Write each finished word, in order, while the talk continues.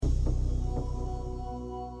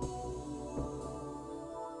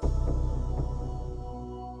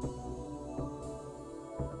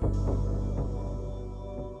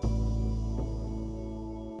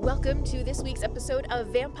welcome to this week's episode of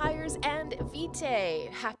Vampires and Vitae.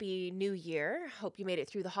 Happy New Year. Hope you made it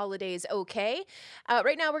through the holidays okay.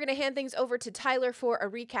 Right now, we're going to hand things over to Tyler for a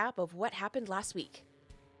recap of what happened last week.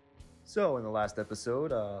 So, in the last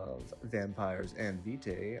episode of Vampires and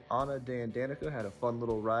Vitae, Anna, Day, and Danica had a fun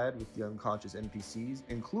little ride with the unconscious NPCs,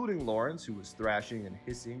 including Lawrence, who was thrashing and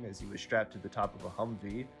hissing as he was strapped to the top of a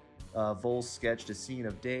Humvee. Vol sketched a scene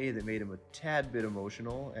of Day that made him a tad bit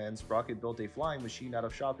emotional, and Sprocket built a flying machine out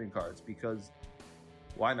of shopping carts because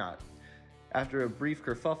why not? After a brief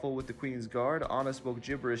kerfuffle with the Queen's Guard, Anna spoke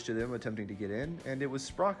gibberish to them attempting to get in, and it was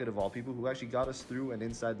Sprocket of all people who actually got us through and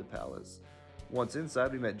inside the palace. Once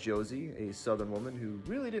inside, we met Josie, a southern woman who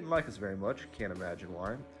really didn't like us very much, can't imagine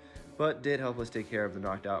why, but did help us take care of the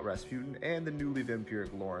knocked out Rasputin and the newly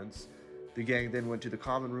vampiric Lawrence. The gang then went to the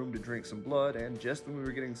common room to drink some blood, and just when we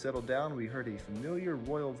were getting settled down, we heard a familiar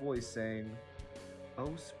royal voice saying,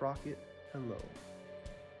 "Oh, Sprocket, hello."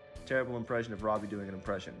 Terrible impression of Robbie doing an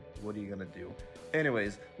impression. What are you gonna do?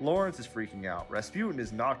 Anyways, Lawrence is freaking out. Rasputin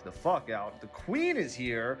is knocked the fuck out. The Queen is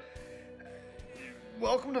here.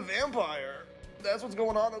 Welcome to Vampire. That's what's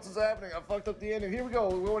going on. That's what's happening. I fucked up the ending. Here we go.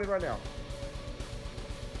 We're going in right now.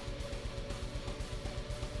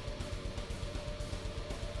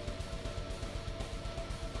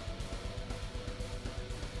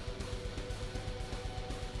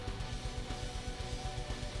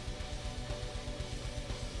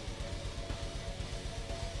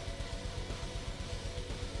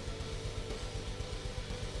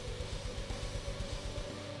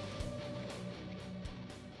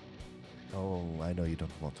 Oh, I know you don't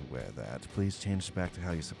want to wear that. Please change back to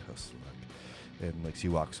how you're supposed to look. And like she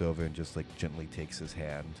walks over and just like gently takes his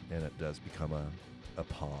hand, and it does become a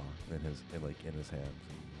paw in his hand.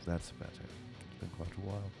 And that's better. It's been quite a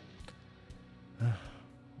while.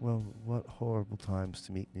 Well, what horrible times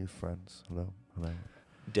to meet new friends. Hello.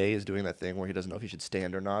 Day is doing that thing where he doesn't know if he should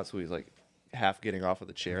stand or not, so he's like half getting off of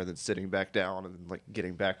the chair, then sitting back down, and then like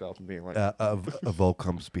getting back up and being like, A Vol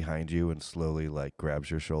comes behind you and slowly like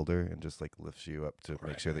grabs your shoulder and just like lifts you up to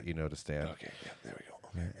make sure that you know to stand. okay, yeah, there we go.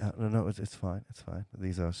 Okay. No, it's fine. It's fine.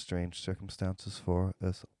 These are strange circumstances for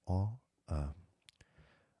us all.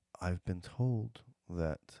 I've been told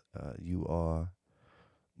that you are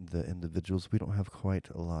the individuals. We don't have quite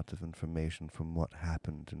a lot of information from what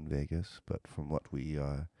happened in Vegas, but from what we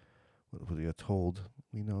are told,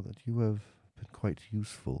 we know that you have been quite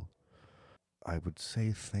useful. I would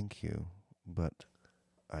say thank you, but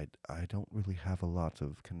I don't really have a lot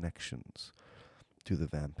of connections to the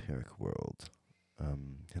vampiric world.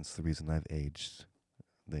 Hence the reason I've aged.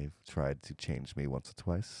 They've tried to change me once or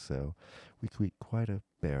twice, so we create quite a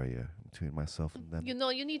barrier between myself and them. You know,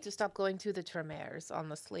 you need to stop going to the Tremors,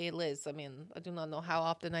 honestly, Liz. I mean, I do not know how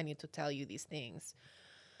often I need to tell you these things.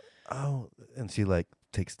 Oh, and she like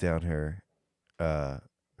takes down her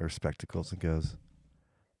spectacles and goes,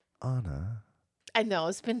 "Anna." I know,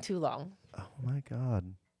 it's been too long. Oh my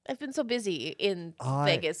God. I've been so busy in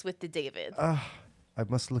Vegas with the David. I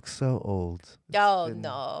must look so old. Oh,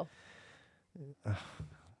 no.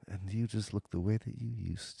 And you just look the way that you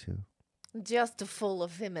used to. Just full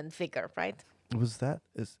of vim and vigor, right?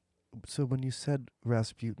 So when you said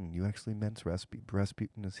Rasputin, you actually meant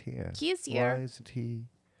Rasputin is here. He is here. Why isn't he?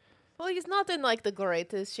 Well, he's not in, like, the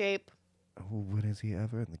greatest shape. When is he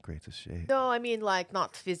ever in the greatest shape? No, I mean, like,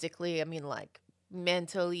 not physically. I mean, like,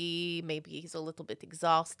 mentally. Maybe he's a little bit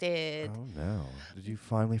exhausted. Oh, no. Did you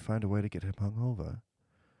finally find a way to get him hungover?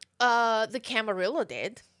 The Camarilla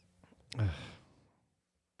did.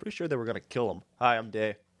 Pretty sure they were gonna kill him. Hi, I'm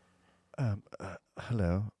Day.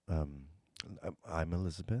 Hello. I'm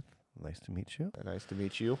Elizabeth. Nice to meet you. Nice to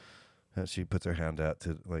meet you. She puts her hand out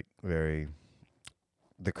to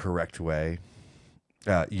the correct way.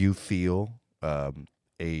 You feel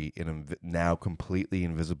now completely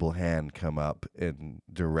invisible hand come up and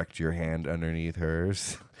direct your hand underneath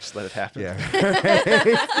hers. Just let it happen.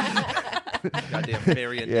 Yeah. Goddamn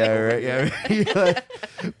Marion. Yeah, right. Yeah.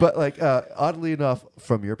 But oddly enough,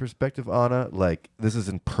 from your perspective, Anna, this is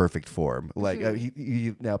in perfect form.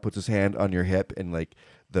 He now puts his hand on your hip, and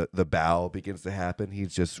the bow begins to happen.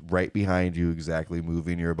 He's just right behind you, exactly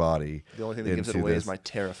moving your body. The only thing that gives it away is my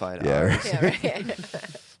terrified eyes. Right. Yeah,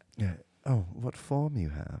 right. Yeah. Oh, what form you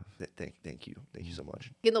have? Thank you so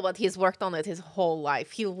much. You know what? He's worked on it his whole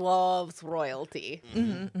life. He loves royalty.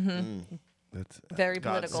 That's very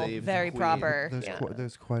God political, save very the proper.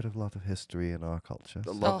 There's quite a lot of history in our culture.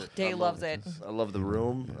 I love it. Day loves it. I love the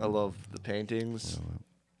room. I love the paintings.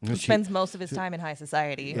 He spends most of his time in high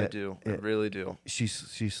society. I do. I really do. She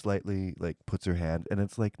slightly puts her hand, and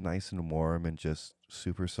it's nice and warm and just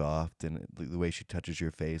super soft, and the way she touches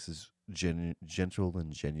your face is gentle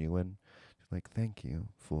and genuine. She's like, thank you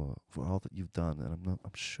for all that you've done, and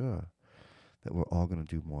I'm sure that we're all going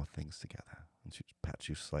to do more things together. And she pats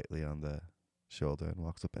you slightly on the shoulder and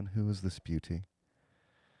walks up. And who is this beauty?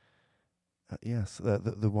 Yes,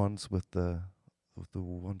 the ones with the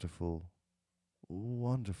wonderful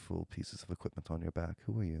pieces of equipment on your back.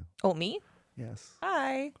 Who are you? Oh, me? Yes.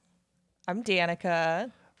 Hi. I'm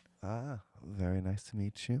Danica. Ah, very nice to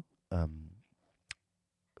meet you.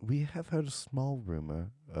 We have heard a small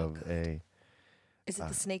rumor of a... Is it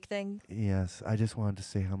the snake thing? Yes, I just wanted to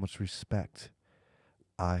say how much respect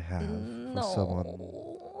I have for someone...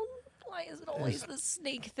 Why is it always the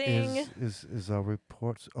snake thing? Is our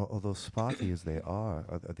reports, although spotty as they are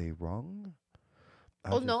they wrong?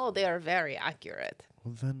 No, they are very accurate.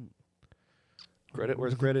 Well, then... Credit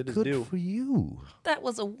where credit is Good due. for you. That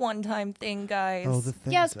was a one-time thing, guys. Oh, the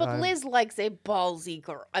things Yes, but Liz likes a ballsy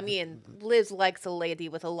girl. I mean, Liz likes a lady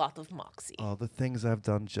with a lot of moxie. Oh, the things I've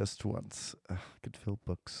done just once. Could fill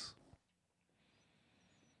books.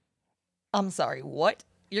 I'm sorry, what?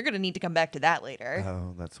 You're going to need to come back to that later.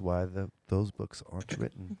 Oh, that's why those books aren't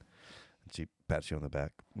written. And she pats you on the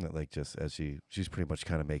back, like just as she's pretty much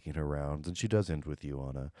kind of making her rounds, and she does end with you,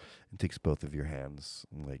 Anna, and takes both of your hands,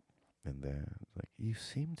 like in there. Like, you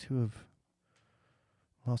seem to have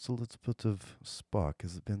lost a little bit of spark.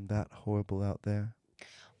 Has it been that horrible out there?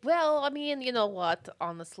 Well, I mean, you know what?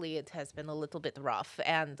 Honestly, it has been a little bit rough.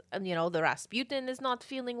 And you know, the Rasputin is not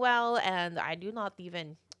feeling well. And I do not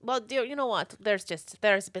even... Well, dear, you know what? There's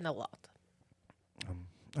been a lot.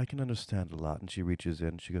 I can understand a lot. And she reaches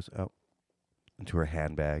in. She goes out into her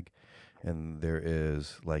handbag. And there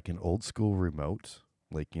is like an old school remote.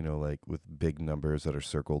 Like, you know, like with big numbers that are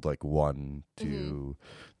circled, like 1, 2,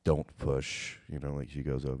 don't push. You know, like she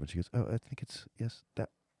goes over and she goes, oh, I think it's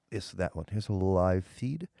that one. Here's a live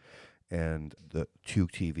feed. And the 2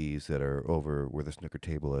 TVs that are over where the snooker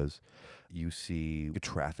table is, you see a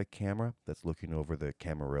traffic camera that's looking over the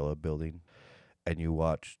Camarilla building. And you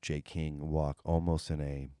watch Jay King walk almost in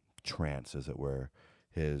a trance, as it were.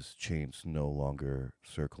 His chain's no longer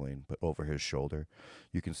circling, but over his shoulder.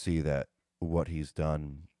 You can see that what he's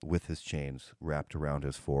done with his chains wrapped around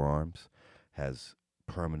his forearms has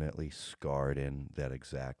permanently scarred in that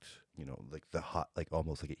exact, you know, like the hot, like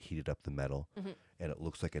almost like it heated up the metal. And it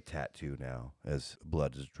looks like a tattoo now as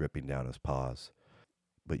blood is dripping down his paws.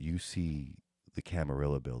 But you see the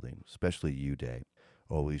Camarilla building, especially you, Day,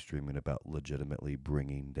 always dreaming about legitimately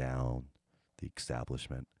bringing down the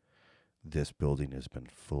establishment. This building has been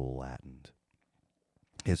flattened.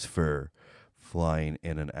 His fur flying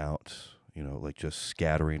in and out, you know, like just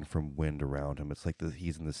scattering from wind around him. It's like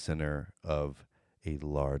he's in the center of a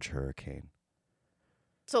large hurricane.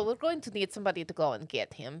 So we're going to need somebody to go and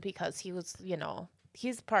get him because he was, you know,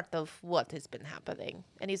 he's part of what has been happening.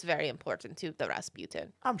 And he's very important to the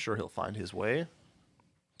Rasputin. I'm sure he'll find his way.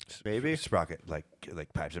 Maybe. Sprocket like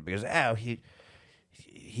pipes up because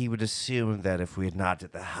he would assume that if we're not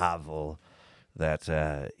at the hovel,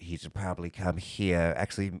 that he should probably come here.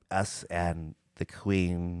 Actually, us and the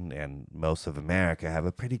Queen and most of America have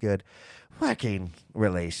a pretty good working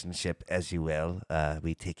relationship, as you will.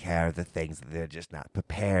 We take care of the things that they're just not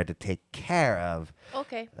prepared to take care of.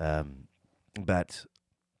 Okay. But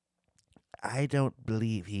I don't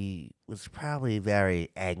believe he was probably very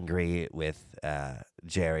angry with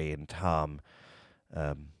Jerry and Tom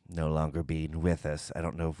no longer being with us. I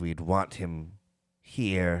don't know if we'd want him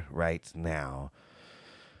here right now.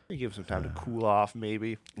 You give him some time to cool off,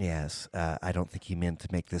 maybe. Yes, I don't think he meant to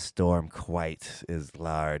make this storm quite as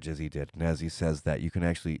large as he did. And as he says that, you can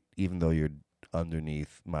actually, even though you're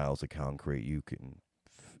underneath miles of concrete, you can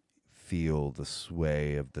feel the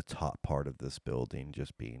sway of the top part of this building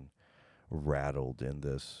just being rattled in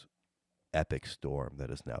this epic storm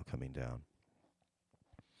that is now coming down.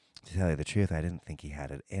 To tell you the truth, I didn't think he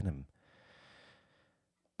had it in him.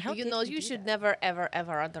 You know, you should never, ever,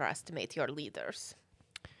 ever underestimate your leaders.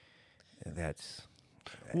 That's...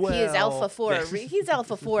 he is alpha for he's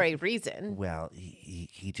alpha for a reason. Well,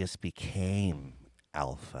 he just became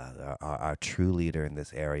alpha. Our true leader in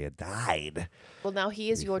this area died. Well, now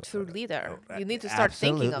he is your true leader. You need to start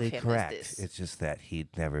thinking of him correct. as this. It's just that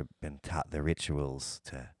he'd never been taught the rituals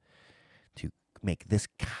to make this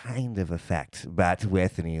kind of effect. But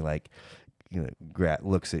with, and he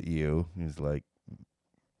looks at you. He's like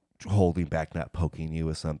holding back, not poking you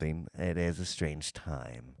with something. It is a strange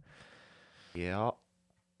time. Yeah.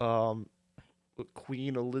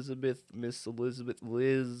 Queen Elizabeth, Miss Elizabeth,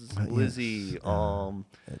 Liz, Yes. Lizzie.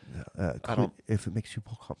 If it makes you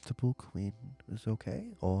more comfortable, Queen is okay,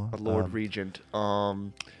 or Lord Regent,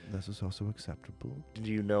 this is also acceptable.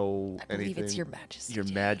 do you know I believe anything? it's Your Majesty. Your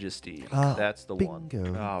Majesty. Ah, That's the one.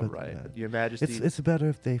 bingo, All but, right. uh, Your Majesty. It's better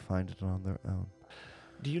if they find it on their own.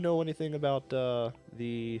 Do you know anything about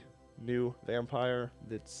the new vampire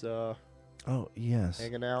that's Oh yes.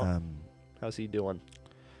 hanging out? How's he doing?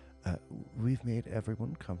 We've made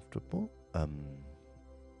everyone comfortable.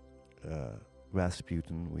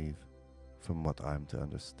 Rasputin, from what I'm to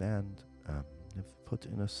understand, have put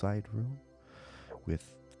in a side room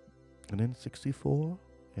with an N64.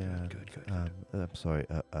 And, Good. I'm sorry,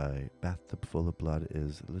 a bathtub full of blood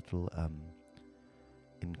is a little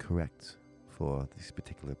incorrect for these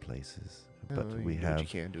particular places. But we do have,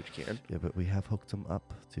 what you can. yeah, but we have hooked them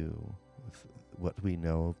up with what we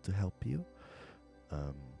know of to help you.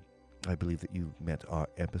 I believe that you met our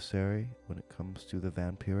emissary when it comes to the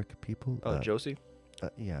vampiric people. Oh, Josie?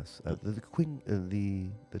 Yes, the Queen,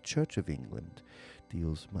 the Church of England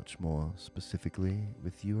deals much more specifically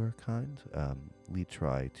with your kind. We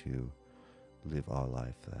try to live our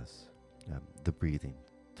life as the breathing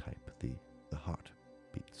type, the heart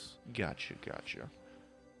beats. Gotcha.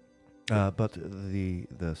 But the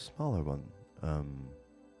smaller one,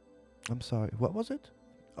 I'm sorry, what was it?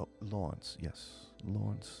 Oh, Lawrence. Yes,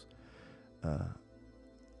 Lawrence.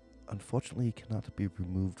 Unfortunately, he cannot be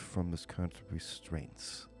removed from his current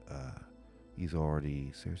restraints. He's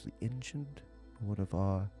already seriously injured one of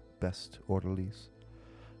our best orderlies.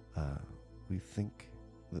 We think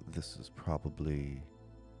that this is probably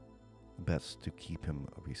best to keep him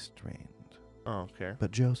restrained. Oh, okay.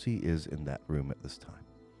 But Josie is in that room at this time.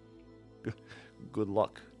 Good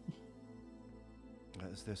luck.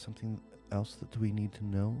 Is there something else that we need to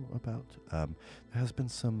know about? There has been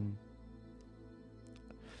some,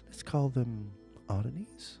 let's call them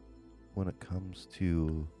oddities, when it comes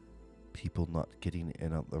to people not getting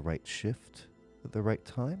in on the right shift at the right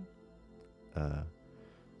time.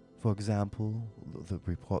 For example, the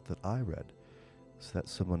report that I read is that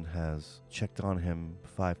someone has checked on him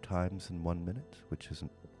 5 times in 1 minute, which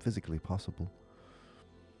isn't physically possible.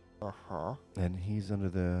 Uh-huh. And he's under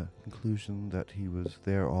the conclusion that he was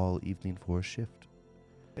there all evening for a shift.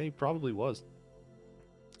 Yeah, he probably was.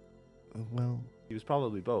 Well, He was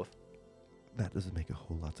probably both. that doesn't make a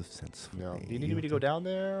whole lot of sense for No. me. Do you need me to go down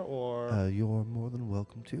there, or You're more than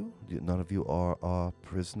welcome to. None of you are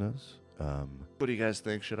prisoners. what do you guys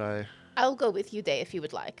think? Should I? I'll go with you, Day, if you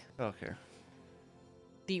would like. Okay.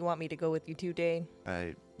 Do you want me to go with you too, Dane?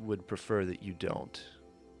 I would prefer that you don't.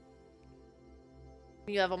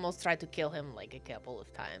 You have almost tried to kill him like a couple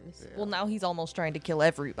of times. Yeah. Well, now he's almost trying to kill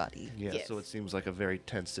everybody. Yeah, Yes. so it seems like a very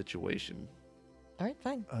tense situation. All right,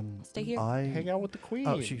 fine. Stay here. Hang out with the queen.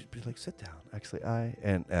 Oh, she's like, sit down. Actually,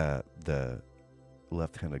 the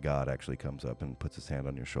left-handed god actually comes up and puts his hand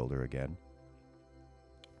on your shoulder again.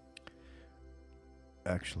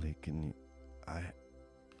 Actually, can you?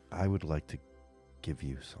 I would like to give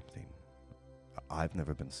you something. I've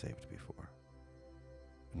never been saved before.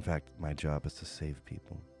 In fact, my job is to save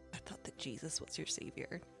people. I thought that Jesus was your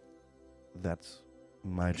savior. That's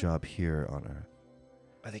my job here on Earth.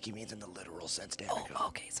 I think he means in the literal sense, Oh, Danica.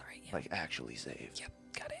 okay, sorry. Yeah. Like actually saved. Yep,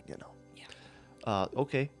 got it. You know. Yeah.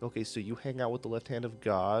 Okay. So you hang out with the left hand of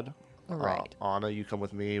God. Right. Anna, you come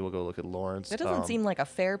with me. We'll go look at Lawrence. That doesn't seem like a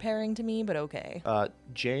fair pairing to me, but okay.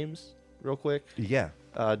 James, real quick. Yeah.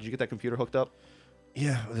 Did you get that computer hooked up?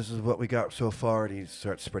 Yeah, this is what we got so far. And he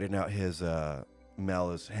starts spreading out his,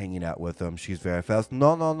 Mel is hanging out with him. She's very fast.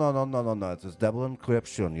 No. It's this double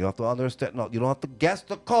encryption. You have to understand. No, you don't have to guess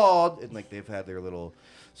the code. And, like, they've had their little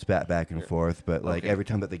spat back and forth. But, like, Okay. every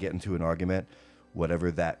time that they get into an argument,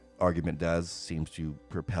 whatever that argument does seems to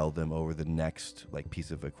propel them over the next, like,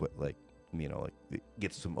 piece of equipment. Like, you know, like, it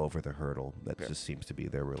gets them over the hurdle. That Yeah. just seems to be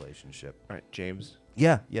their relationship. All right, James.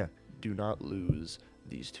 Yeah. Do not lose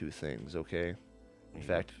these two things, okay? In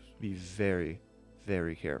fact, be very,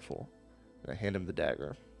 very careful. And I hand him the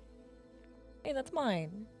dagger. Hey, that's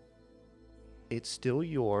mine. It's still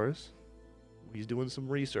yours. He's doing some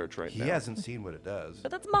research right He now. hasn't seen what it does. But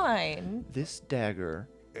that's mine. This dagger,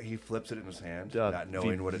 He flips it in his hand, Uh, not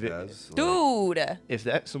knowing what it vi- does. Like, Dude! if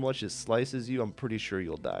that so much as slices you, I'm pretty sure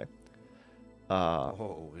you'll die.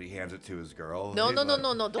 oh, he hands it to his girl. No. He's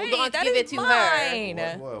Don't Hey, that give is it to mine.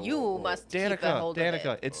 her. Whoa, You whoa. must keep a Danica, hold of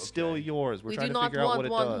Danica, it. it's still Okay. yours. We're We trying do to not figure out want what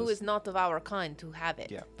it one does. who is not of our kind to have it.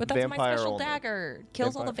 Yeah, But that's my vampire special only. dagger.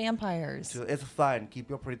 Kills all the Vampire. vampires. It's fine. Keep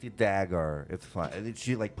your pretty dagger. It's fine. And then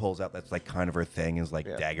she like pulls out. That's like kind of her thing is like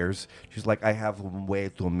Yeah. daggers. She's like, I have way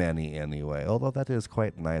too many anyway. Although that is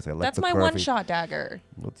quite nice. I like That's the my curvy. one-shot dagger.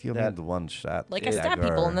 What do you That- mean the one shot? Like, I stab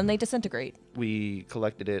people and then they disintegrate. We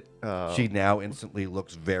collected it. She now now instantly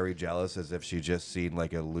looks very jealous, as if she just seen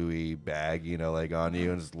like a Louis bag, like on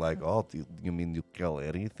you, and is like, "Oh, you mean you kill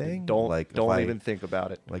anything? Don't like even think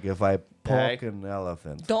about it. like if I Bag. poke an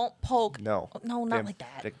elephant." Don't poke. No. No, not like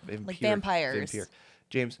that. Like vampires.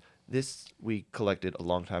 James, this we collected a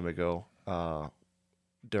long time ago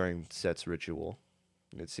during Set's ritual.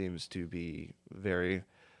 It seems to be very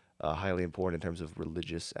highly important in terms of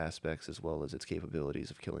religious aspects as well as its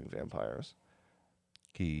capabilities of killing vampires.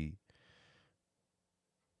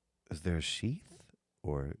 Is there a sheath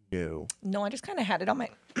or No. No, I just kind of had it on my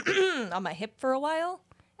on my hip for a while,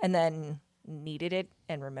 and then needed it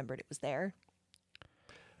and remembered it was there.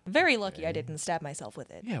 Very lucky I didn't stab myself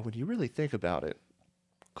with it. Yeah, when you really think about it,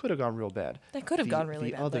 could have gone real bad. That could have gone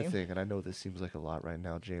really The badly. other thing, and I know this seems like a lot right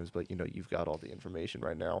now, James, but you've got all the information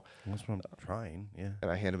right now, That's what I'm trying. Yeah. and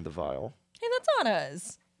I hand him the vial. Hey, that's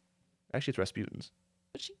Anna's. Actually, it's Rasputin's.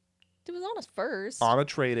 But it was Anna's first. Anna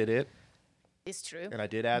traded it, It's true. and I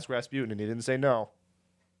did ask Rasputin, and he didn't say no.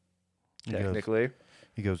 He goes- Technically.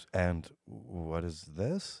 He goes, "And what is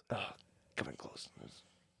this?" Come in close.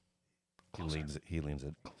 He leans it. He leans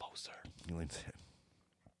it. Closer. He leans it.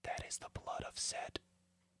 That is the blood of Set.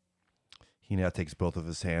 He now takes both of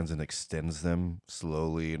his hands and extends them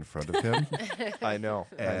slowly in front of him. I know.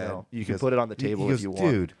 I And know. You he can goes- put it on the he table goes, if you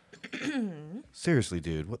want. Dude, seriously,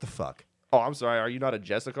 dude, what the fuck? Oh, I'm sorry. Are you not a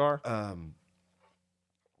Jessica?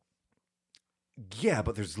 Yeah,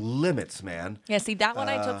 but there's limits, man. Yeah, see, that one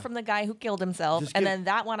I took from the guy who killed himself, just and give- then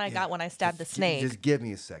that one I got when I stabbed the snake. Just give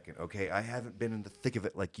me a second, okay? I haven't been in the thick of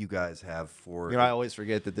it like you guys have for. I always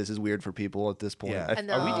forget that this is weird for people at this point. Yeah. I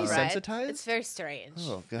Are we know, right? desensitized? It's very strange.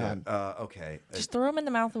 Oh, Yeah, God. okay. Just throw him in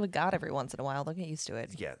the mouth of a god every once in a while. They'll get used to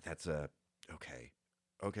it. Yeah, that's okay.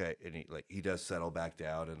 Okay, and he does settle back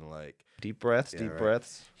down and Deep breaths, Yeah, deep right.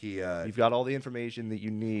 breaths. he You've got all the information that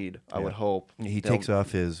you need, I would hope. he They'll- takes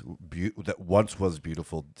off his that once was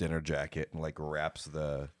beautiful dinner jacket and wraps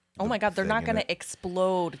the. Oh my god, they're thing not in gonna it.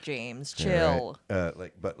 explode, James. Yeah, Chill.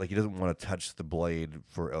 right. But he doesn't want to touch the blade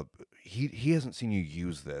for. He hasn't seen you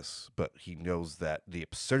use this, but he knows that the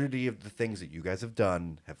absurdity of the things that you guys have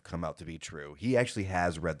done have come out to be true. He actually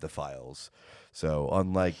has read the files, so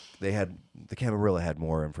unlike the Camarilla had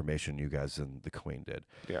more information you guys than the Queen did.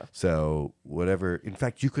 Yeah. So whatever. In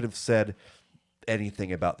fact, you could have said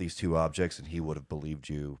anything about these two objects, and he would have believed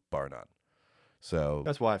you, bar none. So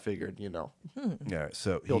That's why I figured, yeah.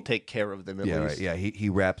 So he'll take care of them at yeah, least. right. Yeah, he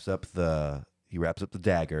wraps up the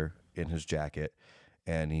dagger in his jacket,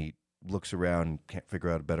 and he looks around and can't figure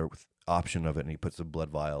out a better option of it, and he puts the blood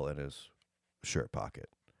vial in his shirt pocket.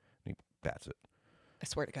 And he pats it. I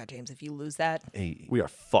swear to God, James, if you lose that, We are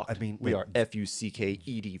fucked. I mean, we like- are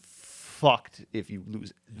FUCKED fucked if you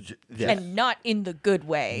lose. and not in the good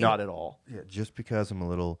way. Not at all. Yeah, just because I'm a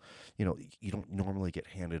little, you don't normally get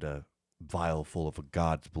handed a vial full of a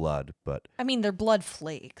god's blood, but I mean, they're blood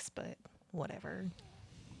flakes, but whatever.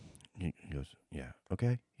 he goes, yeah,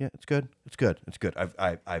 okay, yeah, it's good, it's good, it's good.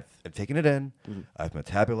 I've taken it in, I've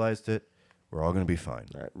metabolized it. We're all gonna be fine.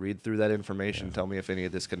 All right, read through that information. Tell me if any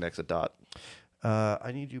of this connects a dot.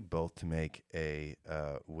 I need you both to make a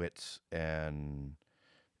wits and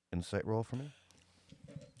insight roll for me.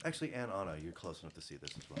 Actually, and Anna, you're close enough to see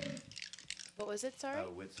this as well. What was it? Sorry.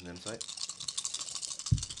 Wits and insight.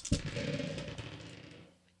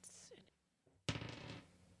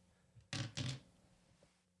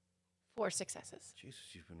 4 successes. Jesus,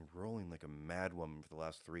 you've been rolling like a mad woman for the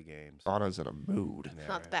last 3 games. Anna's in a mood. Yeah,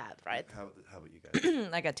 Not right. bad, right? How about you guys?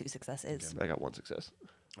 I got 2 successes. I got 1 success.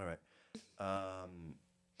 All right.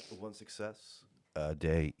 1 success.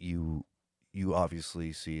 Day, you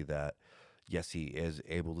obviously see that, yes, he is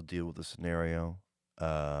able to deal with the scenario,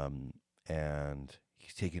 and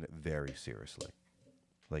he's taking it very seriously.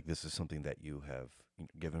 Like, this is something that you have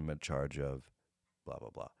given him a charge of, blah, blah,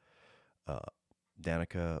 blah.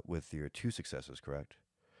 Danica, with your 2 successes, correct?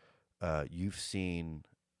 You've seen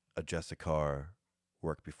a Jessica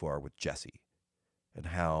work before with Jesse, and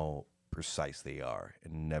how precise they are,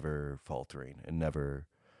 and never faltering, and never,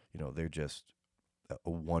 they're just a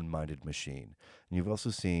one-minded machine. And you've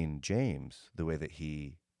also seen James, the way that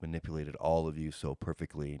he manipulated all of you so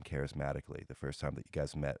perfectly and charismatically the first time that you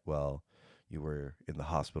guys met while you were in the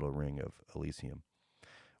hospital ring of Elysium.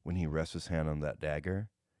 When he rests his hand on that dagger,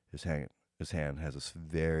 his hand has this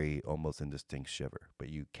very almost indistinct shiver, but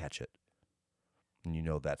you catch it. And you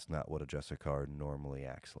know that's not what a Jessica normally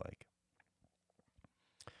acts like.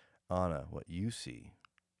 Anna, what you see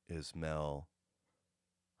is Mel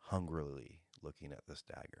hungrily looking at this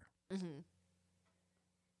dagger. Mm-hmm.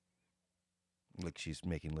 Like she's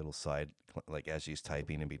making little like as she's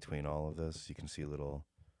typing in between all of this, you can see little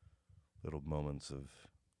moments of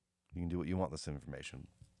You can do what you want with this information,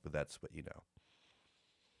 but that's what you know.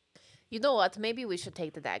 You know what? Maybe we should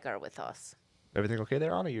take the dagger with us. Everything okay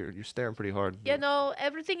there, Anna? You're staring pretty hard. Yeah, no,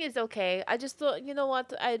 everything is okay. I just thought, you know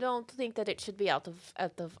what? I don't think that it should be out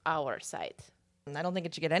of our sight. And I don't think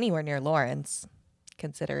it should get anywhere near Lawrence,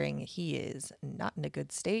 considering he is not in a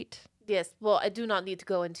good state. Yes, well, I do not need to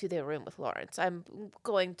go into the room with Lawrence. I'm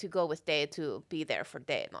going to go with Day to be there for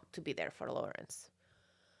Day, not to be there for Lawrence.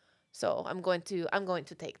 So I'm going to I'm going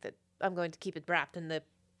to keep it wrapped in the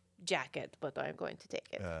jacket, but I'm going to take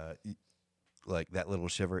it. Like that little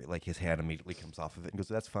shiver, like his hand immediately comes off of it and goes,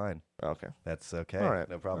 "That's fine. Okay. That's okay. All right.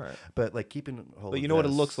 No problem." All right. But like keeping hold. But of you know what it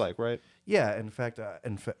this- looks like, right? Yeah. In fact,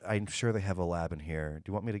 I'm sure they have a lab in here. Do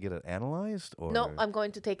you want me to get it analyzed, or No, I'm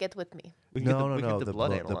going to take it with me. We can no, get no, the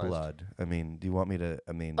blood The analyzed. blood. I mean, do you want me to?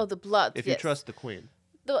 I mean, Oh, the blood. If yes. you trust the queen.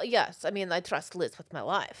 Yes, I mean, I trust Liz with my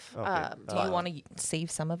life. Okay. Do you want to save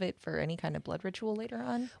some of it for any kind of blood ritual later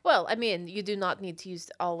on? Well, I mean, you do not need to use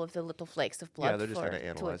all of the little flakes of blood Yeah, they're just for going to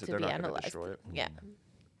analyze it. They're be not going to analyzed. destroy it. Yeah.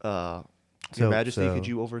 So- Your Majesty, so- could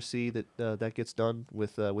you oversee that that gets done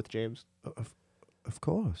with James? Of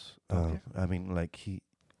course. Okay. I mean, like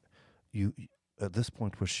you at this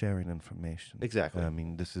point we're sharing information. Exactly. I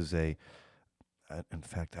mean, this is in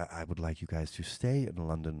fact, I would like you guys to stay in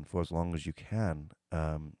London for as long as you can,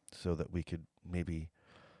 so that we could maybe.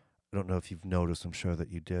 I don't know if you've noticed. I'm sure that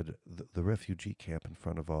you did. The refugee camp in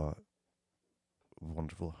front of our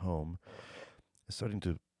wonderful home is starting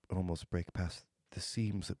to almost break past the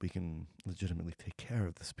seams that we can legitimately take care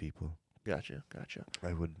of this people. Gotcha.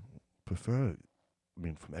 I would prefer, I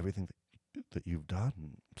mean, from everything that you've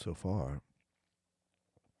done so far.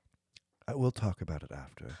 I will talk about it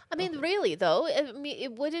after. I mean, really, though,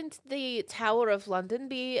 wouldn't the Tower of London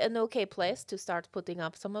be an okay place to start putting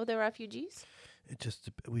up some of the refugees?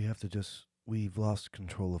 We've lost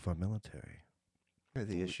control of our military.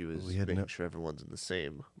 The issue is we had making no- sure everyone's in the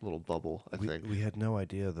same little bubble, I think. We had no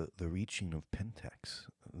idea that the reaching of Pentex.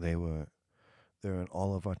 They're in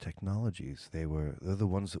all of our technologies. They're the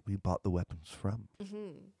ones that we bought the weapons from.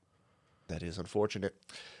 Mm-hmm. That is unfortunate.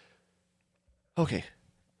 Okay,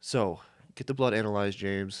 so get the blood analyzed,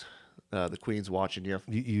 James. The queen's watching you.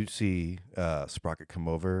 You see Sprocket come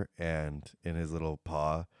over and in his little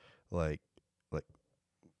paw, like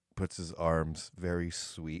puts his arms very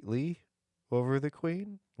sweetly over the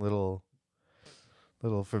queen. Little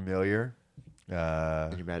familiar.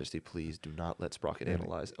 And Your Majesty, please do not let Sprocket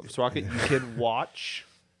analyze. Sprocket, you can watch.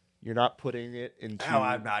 You're not putting it into. Oh,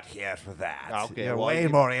 I'm not here for that. Okay, You're well, way you-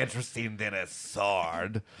 more interesting than a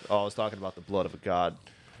sword. Oh, I was talking about the blood of a god.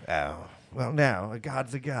 Oh, well, now a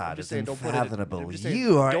god's a god. I'm just It's saying, don't put it. unfathomable. I'm just saying,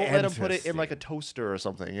 You are don't let him put it in like a interesting. toaster or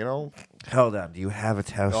something. You know? Hold on. Do you have a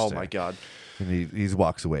toaster? Oh my god. And he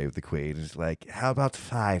walks away with the queen. He's like, "How about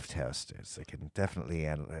 5 toasters? I can definitely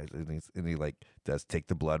analyze." And he like does take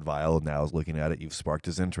the blood vial. And now is looking at it. You've sparked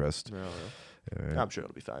his interest. No, All right. I'm sure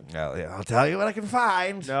it'll be fine. I'll tell you what I can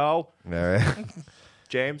find. No, All right.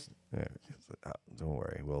 James. All right. Don't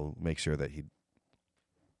worry. We'll make sure that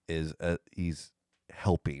he's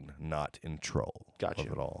helping, not in control Gotcha. of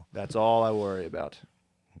it all. That's all I worry about.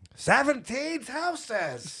 17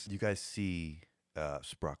 toasters. You guys see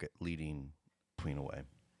Sprocket leading Queen away.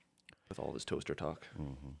 With all this toaster talk.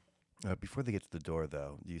 Before they get to the door,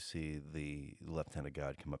 though, you see the Lieutenant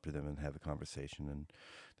God come up to them and have a conversation, and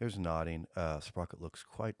there's nodding. Sprocket looks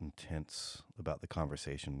quite intense about the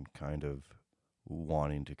conversation, kind of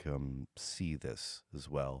wanting to come see this as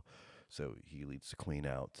well. So he leads the Queen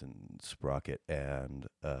out, and Sprocket and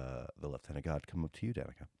the Lieutenant God come up to you,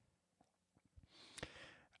 Danica.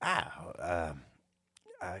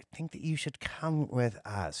 I think that you should come with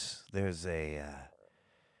us. There's a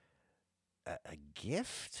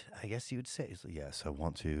gift, I guess you would say. So, yes, I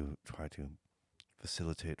want to try to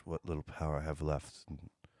facilitate what little power I have left and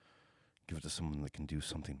give it to someone that can do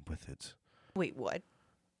something with it. Wait, what?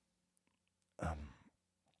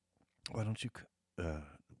 Why don't you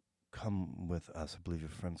come with us? I believe your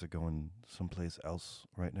friends are going someplace else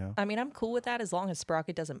right now. I mean, I'm cool with that as long as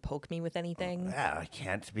Sprocket doesn't poke me with anything. I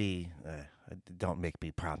can't be. Don't make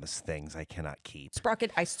me promise things I cannot keep.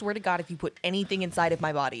 Sprocket, I swear to God, if you put anything inside of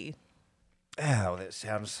my body. Oh, that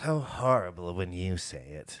sounds so horrible when you say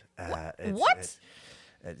it. What?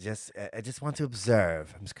 I just want to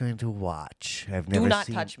observe. I'm just going to watch. I've Do never not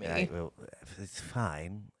seen, touch me. It's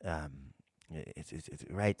fine. It's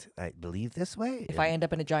right. I believe this way. If I end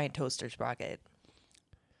up in a giant toaster, Sprocket.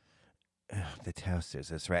 The toasters.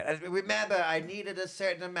 That's right. Remember, I needed a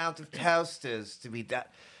certain amount of toasters to be done.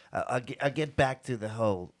 I'll get back to the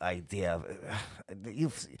whole idea of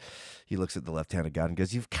he looks at the left-handed god and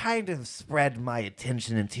goes, "You've kind of spread my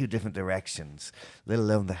attention in two different directions, let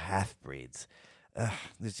alone the half-breeds.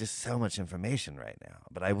 There's just so much information right now,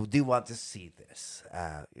 but I do want to see this.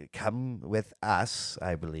 Come with us,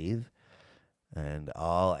 I believe, and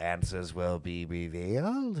all answers will be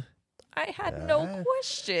revealed." I had no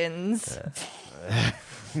questions.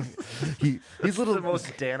 He's a little the most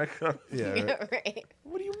Danica. yeah. Right.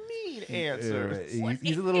 What do you mean answer?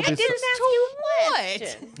 He's a little bit.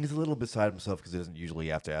 What? He's a little beside himself because he doesn't usually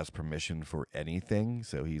have to ask permission for anything.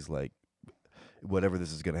 So he's like, whatever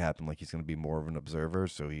this is going to happen, like he's going to be more of an observer.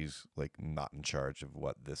 So he's like not in charge of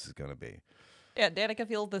what this is going to be. Yeah, Danica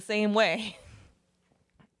feels the same way.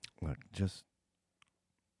 Look, just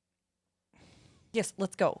Yes,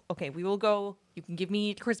 let's go. Okay, we will go. You can give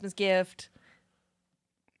me a Christmas gift.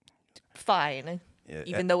 Fine.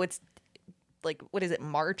 Even though it's like, what is it,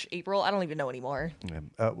 March, April? I don't even know anymore.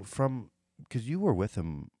 from because you were with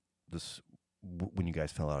him when you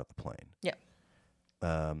guys fell out of the plane. Yeah.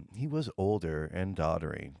 He was older and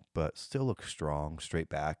doddering, but still looked strong, straight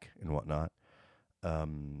back and whatnot.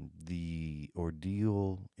 The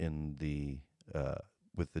ordeal in the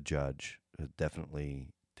with the judge has definitely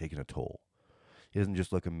taken a toll. He doesn't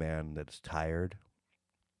just look a man that's tired,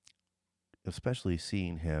 especially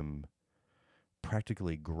seeing him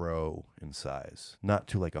practically grow in size, not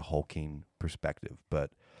to like a hulking perspective,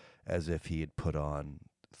 but as if he had put on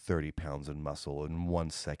 30 pounds in muscle in 1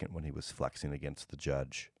 second when he was flexing against the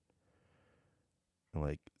judge. And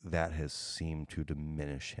like that has seemed to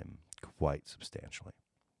diminish him quite substantially.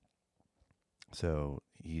 So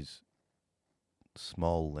he's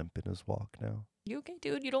small limp in his walk now. You okay,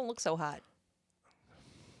 dude? You don't look so hot.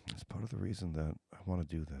 It's part of the reason that I want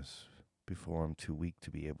to do this before I'm too weak to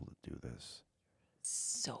be able to do this.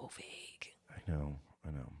 So vague. I know.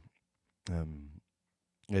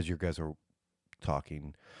 As you guys are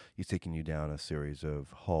talking, he's taking you down a series of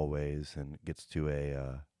hallways and gets to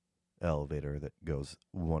a elevator that goes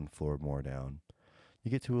one floor more down. You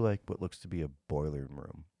get to like what looks to be a boiler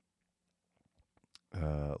room.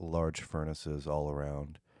 Large furnaces all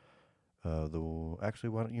around. Actually,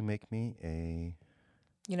 why don't you make me a...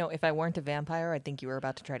 You know, if I weren't a vampire, I'd think you were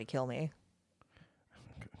about to try to kill me.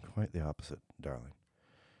 Quite the opposite, darling.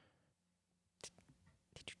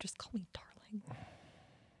 Did you just call me darling?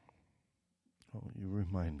 Oh, you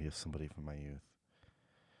remind me of somebody from my youth.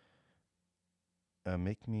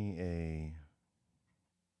 Make me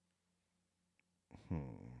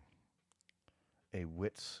a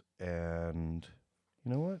wits and...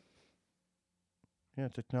 You know what? Yeah,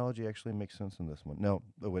 technology actually makes sense in this one. No,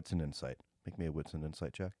 a wits and insight. Make me a wits and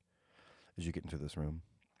insight check as you get into this room.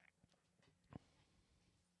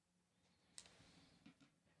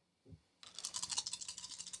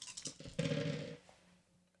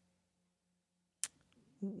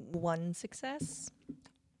 One success.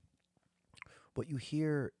 What you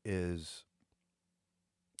hear is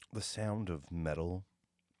the sound of metal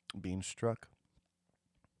being struck.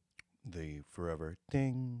 The forever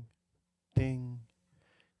ding, ding,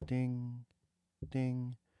 ding,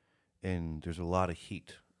 ding. And there's a lot of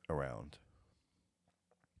heat around.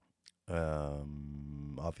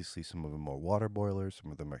 Obviously, some of them are water boilers.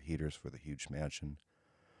 Some of them are heaters for the huge mansion.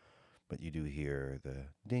 But you do hear the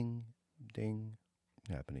ding, ding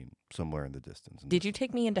happening somewhere in the distance. Did you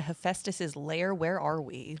take me into Hephaestus's lair? Where are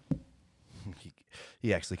we?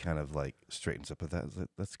 He actually kind of like straightens up with that.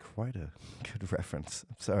 That's quite a good reference.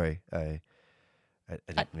 I'm sorry. I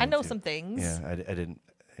know some things. Yeah, I didn't.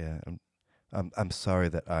 Yeah, I'm sorry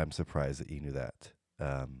that I'm surprised that you knew that.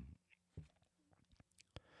 I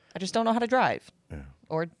just don't know how to drive Yeah.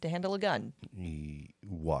 or to handle a gun. He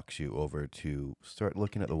walks you over to start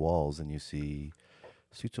looking at the walls, and you see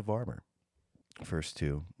suits of armor. First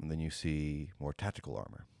two, and then you see more tactical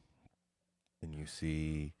armor. Then you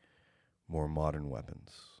see more modern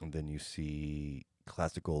weapons. And then you see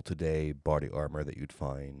classical today body armor that you'd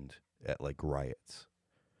find at like riots.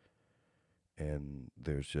 And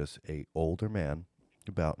there's just a older man,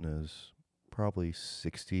 about in his probably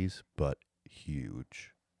 60s, but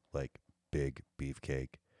huge, like big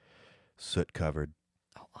beefcake, soot covered.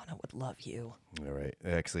 Oh, Anna would love you. All right.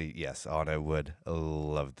 Actually, yes, Anna would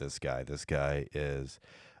love this guy. This guy is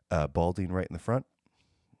balding right in the front.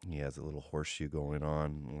 He has a little horseshoe going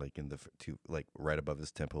on, like in the like right above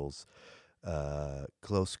his temples.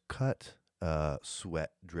 Close cut,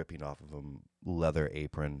 sweat dripping off of him. Leather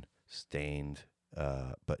apron, stained.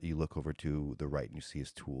 But you look over to the right and you see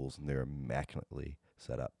his tools, and they're immaculately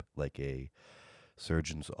set up, like a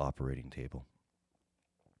surgeon's operating table.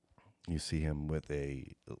 You see him with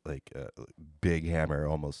a big hammer,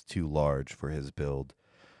 almost too large for his build.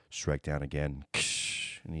 Strike down again,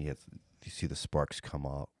 and you see the sparks come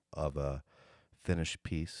out of a finished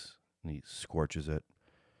piece, and he scorches it,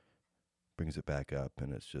 brings it back up,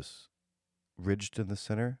 and it's just ridged in the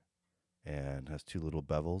center and has two little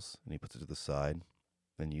bevels, and he puts it to the side.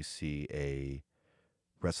 Then you see a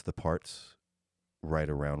rest of the parts right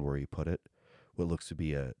around where he put it, what looks to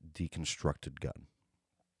be a deconstructed gun.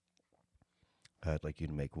 I'd like you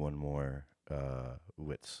to make one more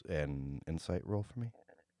wits and insight roll for me.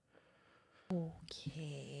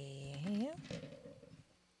 Okay.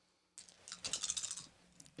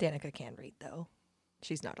 Danica can read, though.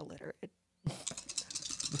 She's not illiterate.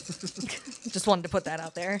 Just wanted to put that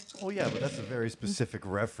out there. Oh yeah, but that's a very specific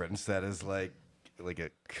reference. That is like a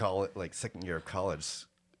college, like second year of college.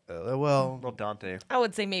 Well, Dante. I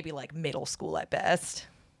would say maybe like middle school at best.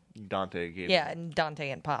 Dante gave. Yeah, and Dante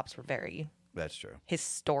and Pops were very that's true.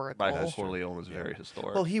 historical. Michael Corleone was very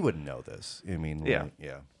historic. Well, he wouldn't know this. I mean, Yeah. like,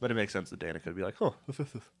 yeah. But it makes sense that Danica would be like, huh.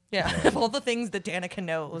 Yeah, of all the things that Danica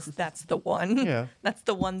knows, that's the one. Yeah. That's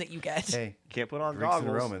the one that you get. Hey, Can't put on Greeks and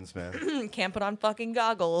goggles. Romans, man. Can't put on fucking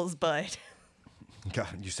goggles, but God,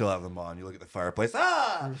 you still have them on. You look at the fireplace.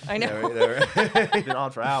 Ah, I know. It's been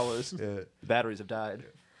on for hours. Yeah. The batteries have died.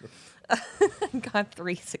 got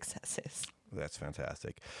 3 successes. That's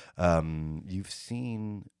fantastic. You've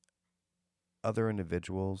seen other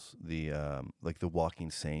individuals, the like the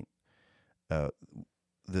Walking Saint,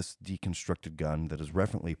 this deconstructed gun that is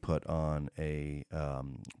referently put on a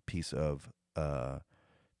piece of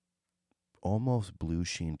almost blue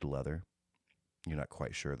sheened leather. You're not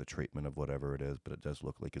quite sure the treatment of whatever it is, but it does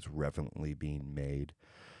look like it's reverently being made.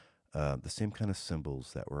 The same kind of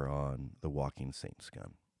symbols that were on the Walking Saint's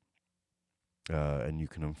gun. And you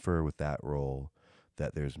can infer with that roll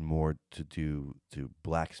that there's more to do to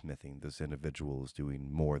blacksmithing. This individual is doing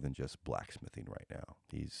more than just blacksmithing right now.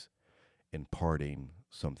 He's imparting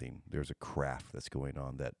something. There's a craft that's going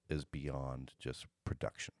on that is beyond just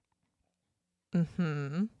production.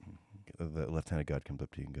 Mm-hmm. The Lieutenant God comes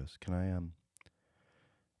up to you and goes, "Can I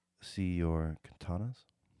see your katanas?"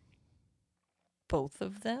 Both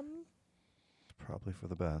of them? Probably for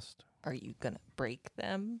the best. Are you going to break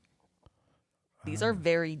them? These are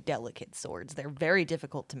very delicate swords. They're very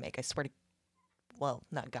difficult to make. I swear to, well,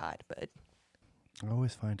 not God, but I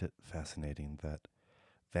always find it fascinating that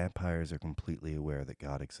vampires are completely aware that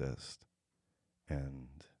God exists and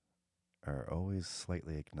are always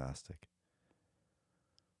slightly agnostic.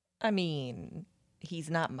 I mean, he's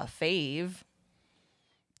not my fave.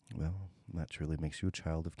 Well, that truly makes you a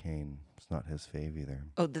child of Cain. It's not his fave either.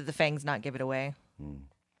 Oh, did the fangs not give it away?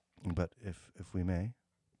 But if we may,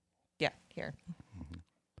 Yeah, here.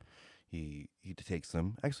 he takes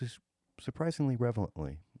them, actually surprisingly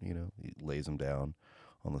reverently. You know, he lays them down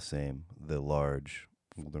on the same. The large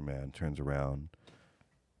older man turns around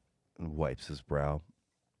and wipes his brow.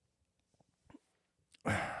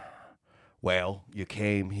 Well, you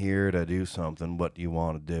came here to do something. What do you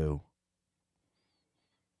want to do?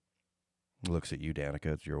 He looks at you, Danica.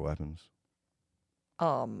 It's your weapons.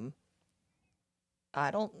 I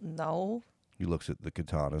don't know. He looks at the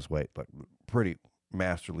katanas, like pretty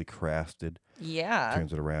masterly crafted. Yeah.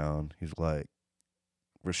 Turns it around. He's like,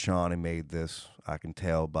 Rashani made this. I can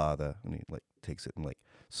tell by the, and he like takes it in like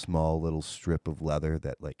small little strip of leather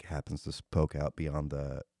that like happens to poke out beyond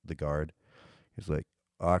the guard. He's like,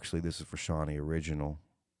 actually, this is Rashani original.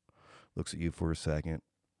 Looks at you for a second.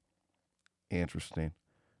 Interesting.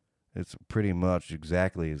 It's pretty much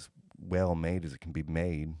exactly as well made as it can be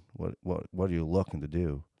made. What are you looking to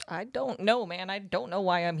do? I don't know, man. I don't know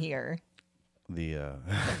why I'm here. The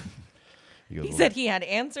he goes, He said he had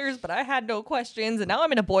answers, but I had no questions, and now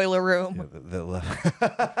I'm in a boiler room.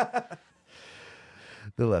 yeah,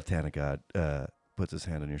 the left-handed God puts his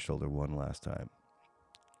hand on your shoulder one last time,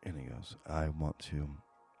 and he goes, I want to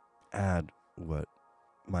add what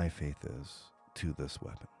my faith is to this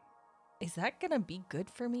weapon. Is that gonna be good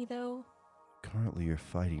for me, though? Currently, you're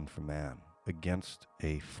fighting for man against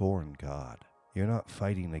a foreign god. You're not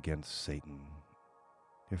fighting against Satan.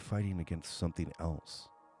 You're fighting against something else.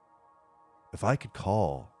 If I could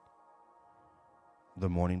call the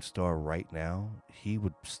Morning Star right now, he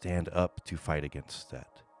would stand up to fight against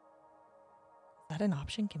Set. Is that an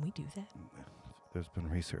option? Can we do that? There's been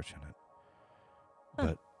research in it. Huh.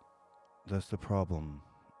 But that's the problem.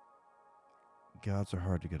 Gods are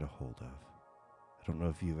hard to get a hold of. I don't know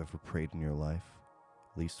if you've ever prayed in your life,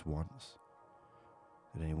 at least once.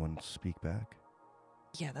 Did anyone speak back?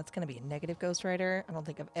 Yeah, that's gonna be a negative ghostwriter. I don't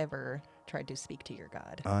think I've ever tried to speak to your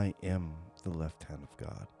god. I am the left hand of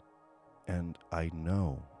God, and I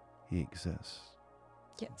know He exists.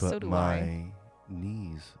 Yeah, But so do my I.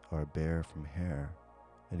 knees are bare from hair,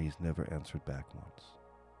 and he's never answered back once.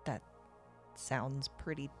 That sounds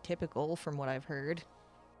pretty typical from what I've heard.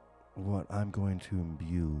 What I'm going to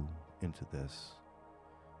imbue into this,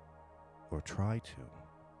 or try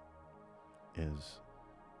to, is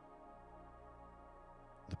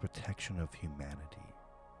the protection of humanity.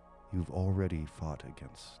 You've already fought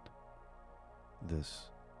against this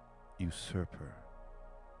usurper,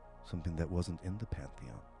 something that wasn't in the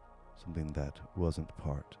Pantheon, something that wasn't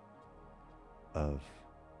part of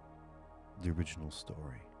the original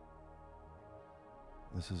story.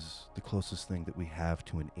 This is the closest thing that we have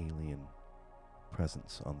to an alien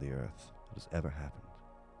presence on the Earth that has ever happened.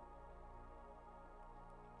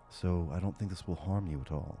 So I don't think this will harm you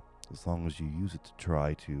at all, as long as you use it to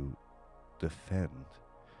try to defend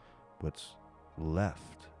what's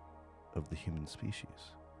left of the human species.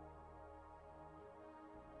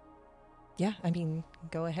 Yeah, I mean,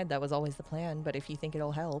 go ahead. That was always the plan, but if you think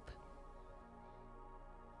it'll help.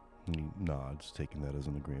 And he nods, taking that as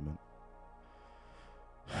an agreement.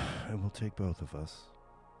 It will take both of us,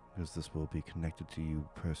 because this will be connected to you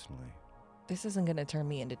personally. This isn't going to turn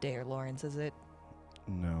me into Dare Lawrence, is it?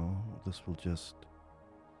 No, this will just...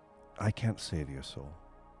 I can't save your soul.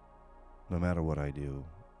 No matter what I do,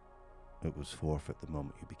 it was forfeit the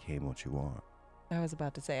moment you became what you are. I was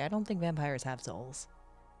about to say, I don't think vampires have souls.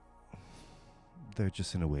 They're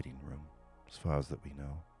just in a waiting room, as far as that we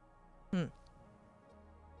know.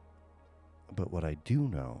 But what I do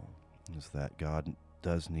know is that God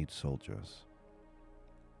does need soldiers.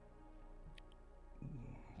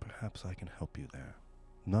 Perhaps I can help you there.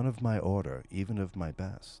 None of my order, even of my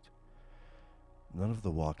best, none of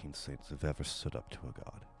the walking saints have ever stood up to a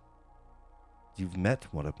god. You've met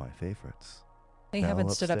one of my favorites. They Now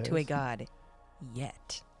haven't stood up to a upstairs. god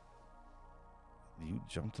yet. You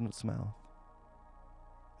jumped in its mouth.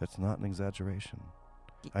 That's not an exaggeration.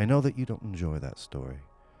 I know that you don't enjoy that story,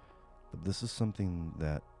 but this is something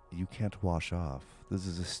that you can't wash off. This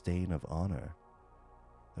is a stain of honor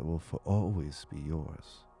that will for always be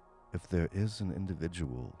yours. If there is an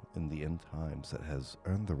individual in the end times that has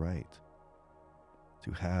earned the right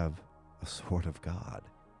to have a sword of God.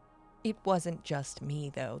 It wasn't just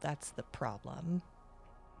me, though. That's the problem.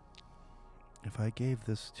 If I gave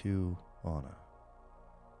this to Anna,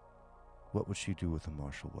 what would she do with a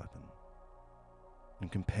martial weapon? And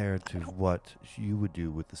compared to what you would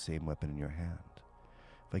do with the same weapon in your hand.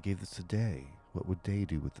 If I gave this to Day, what would Day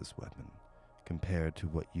do with this weapon compared to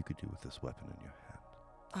what you could do with this weapon in your hand?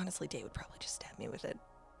 Honestly, Day would probably just stab me with it.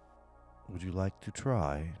 Would you like to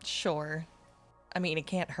try? Sure. I mean, it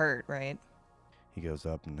can't hurt, right? He goes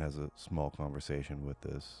up and has a small conversation with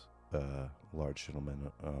this large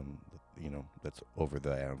gentleman, that's over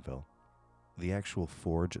the anvil. The actual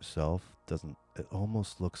forge itself it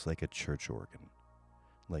almost looks like a church organ.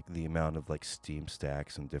 Like the amount of steam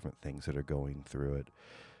stacks and different things that are going through it.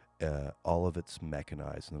 All of it's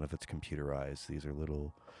mechanized, none of it's computerized. These are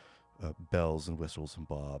little bells and whistles and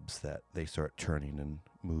bobs that they start turning and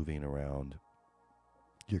moving around.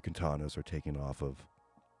 Your katanas are taken off of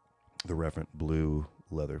the reverent blue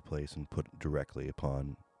leather place and put directly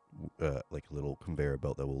upon a little conveyor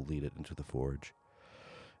belt that will lead it into the forge.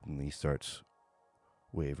 And he starts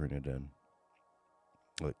wavering it in.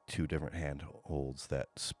 Two different handholds that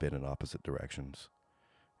spin in opposite directions.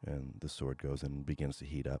 And the sword goes in and begins to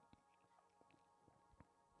heat up.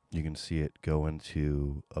 You can see it go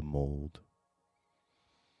into a mold.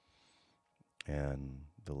 And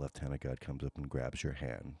the lieutenant god comes up and grabs your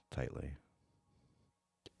hand tightly.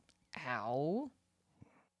 Ow.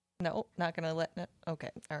 No, not gonna let... No. Okay,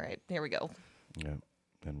 all right, here we go. Yeah,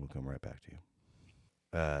 and we'll come right back to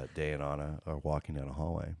you. Day and Anna are walking down a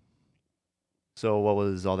hallway. So what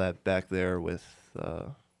was all that back there with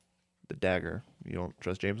the dagger? You don't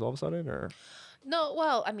trust James all of a sudden, or? No,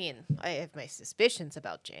 well, I mean, I have my suspicions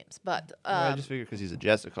about James, but I just figured because he's a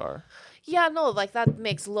Jessicar. yeah, no, that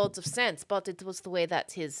makes loads of sense. But it was the way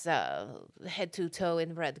that his head to toe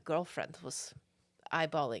in red girlfriend was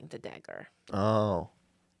eyeballing the dagger. Oh,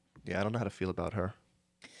 yeah. I don't know how to feel about her.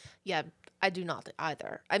 Yeah, I do not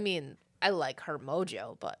either. I mean, I like her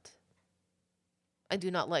mojo, but I do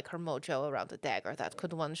not like her mojo around the dagger. That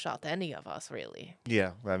could one-shot any of us, really.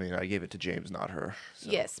 Yeah, I mean, I gave it to James, not her. So,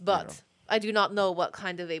 Yes, but I do not know what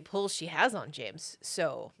kind of a pull she has on James,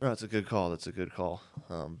 so... No, that's a good call. That's a good call.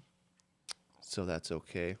 So that's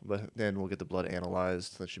okay. But then we'll get the blood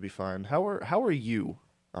analyzed. That should be fine. How are you,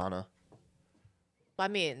 Anna? I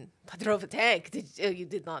mean, I drove a tank. You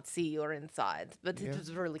did not see your inside, but it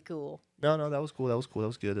was really cool. No, that was cool. That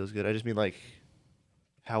was good. I just mean,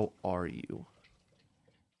 how are you?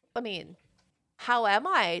 I mean, how am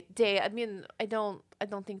I, Day? I mean, I don't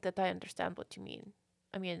think that I understand what you mean.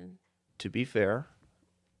 I mean, To be fair,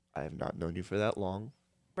 I have not known you for that long,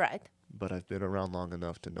 right, but I've been around long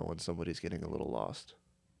enough to know when somebody's getting a little lost.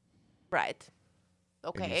 right.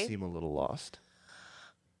 And you Okay. seem a little lost.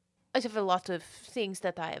 I have a lot of things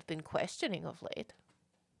that I have been questioning of late.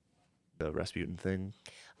 The Rasputin thing.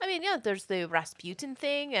 I mean, yeah, there's the Rasputin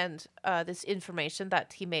thing and this information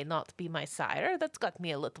that he may not be my sire. That's got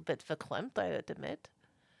me a little bit verklempt, I would admit.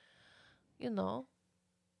 You know.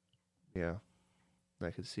 Yeah.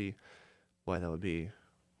 I could see why that would be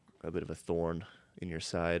a bit of a thorn in your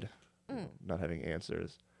side, not having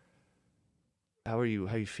answers. How are you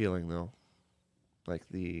feeling though? Like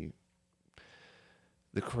the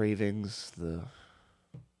cravings, the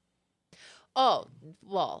Oh,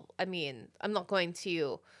 well, I mean, I'm not going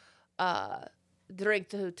to drink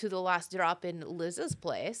to the last drop in Liz's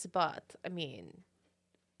place, but I mean,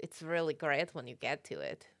 it's really great when you get to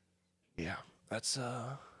it. yeah, that's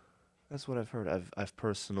what I've heard. I've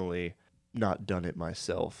personally not done it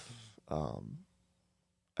myself.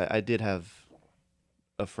 I did have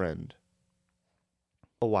a friend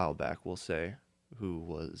a while back, we'll say, who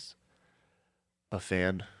was a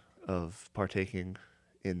fan of partaking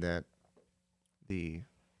in that,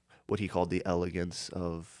 what he called the elegance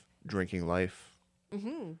of drinking life.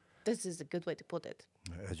 Mm-hmm. This is a good way to put it.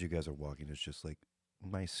 As you guys are walking, it's just like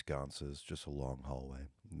nice sconces, just a long hallway.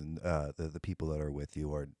 And the people that are with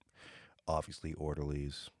you are obviously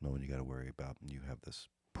orderlies, no one you got to worry about, and you have this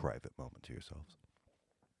private moment to yourselves.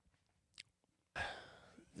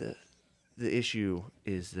 The issue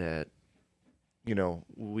is that,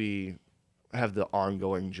 we have the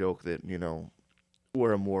ongoing joke that,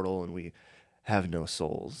 we're immortal and we have no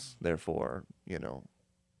souls. Therefore,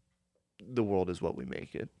 the world is what we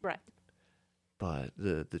make it. Right. But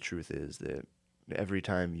the truth is that every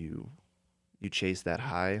time you chase that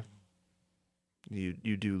high, you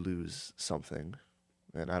do lose something.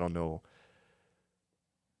 And I don't know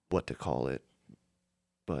what to call it,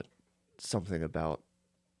 but something about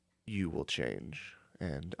you will change.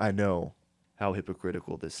 And I know how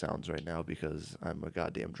hypocritical this sounds right now because I'm a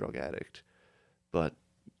goddamn drug addict. But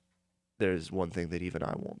there's one thing that even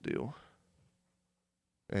I won't do.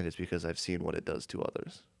 And it's because I've seen what it does to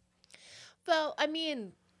others. Well, I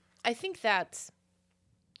mean, I think that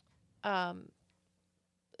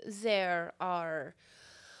there are.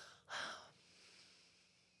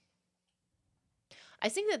 I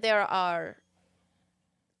think that there are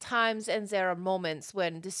times and there are moments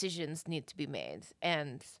when decisions need to be made,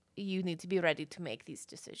 and you need to be ready to make these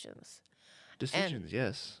decisions. Decisions,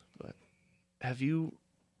 yes, but have you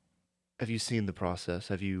seen the process?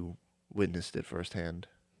 Have you witnessed it firsthand?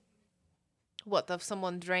 What, of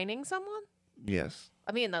someone draining someone? Yes.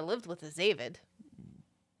 I mean, I lived with a Zavid.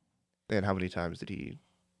 And how many times did he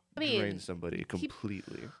I drain mean, somebody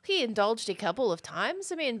completely? he indulged a couple of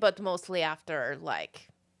times. I mean, but mostly after, like,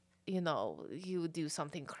 he would do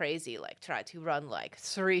something crazy, like try to run like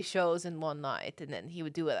 3 shows in one night, and then he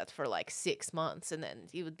would do that for like 6 months, and then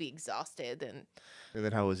he would be exhausted. And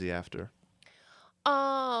then how was he after?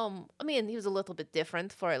 I mean, he was a little bit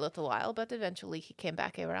different for a little while, but eventually he came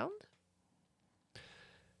back around.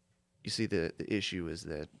 You see, the issue is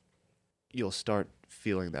that you'll start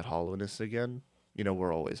feeling that hollowness again.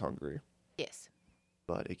 We're always hungry, Yes.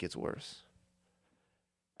 but it gets worse.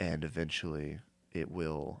 And eventually it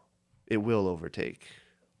will overtake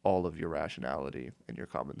all of your rationality and your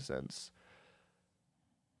common sense.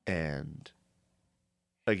 And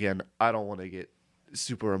again, I don't want to get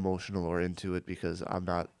super emotional or into it because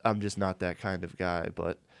I'm just not that kind of guy,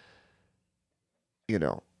 but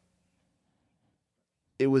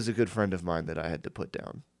it was a good friend of mine that I had to put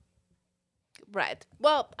down. Right.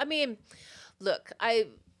 Well, I mean, look,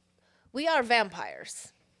 we are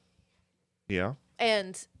vampires. Yeah.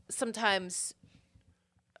 And sometimes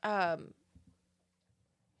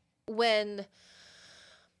when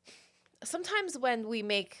we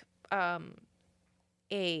make a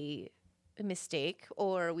mistake,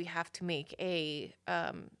 or we have to make a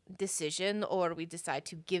decision, or we decide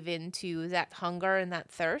to give in to that hunger and that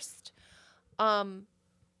thirst,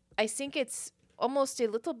 I think it's almost a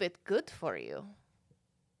little bit good for you.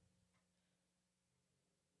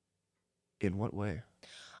 In what way?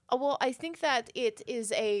 Well, I think that it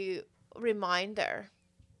is a reminder,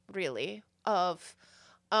 really, of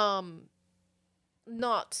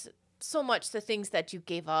not so much the things that you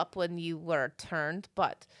gave up when you were turned,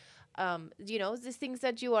 but the things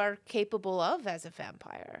that you are capable of as a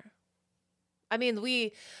vampire. I mean,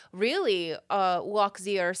 we really walk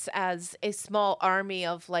the earth as a small army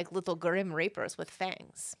of like little grim reapers with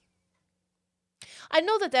fangs. I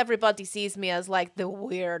know that everybody sees me as like the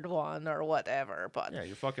weird one or whatever, but Yeah,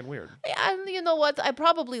 you're fucking weird. and you know what? I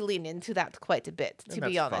probably lean into that quite a bit, to And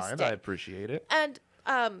be that's honest. fine. Dave. I appreciate it. And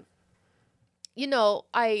you know,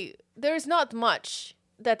 there's not much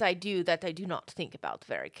that I do not think about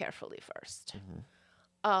very carefully first.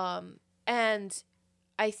 And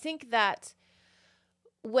I think that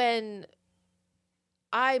when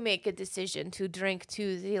I make a decision to drink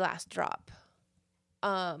to the last drop,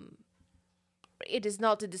 it is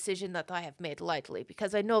not a decision that I have made lightly,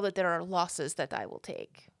 because I know that there are losses that I will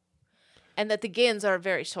take and that the gains are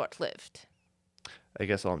very short-lived. I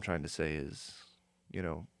guess all I'm trying to say is,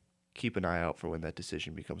 keep an eye out for when that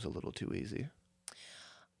decision becomes a little too easy.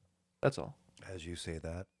 That's all. As you say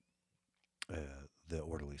that, the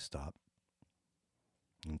orderly stop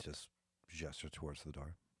and just gesture towards the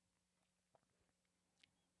door.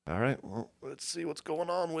 All right, well, let's see what's going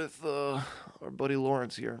on with our buddy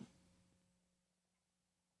Lawrence here.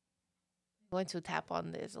 I'm going to tap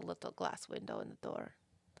on this little glass window in the door.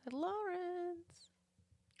 Lawrence.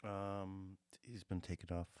 He's been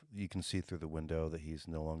taken off. You can see through the window that he's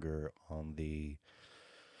no longer on the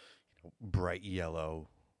bright yellow,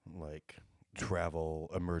 like,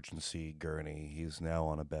 travel emergency gurney. He's now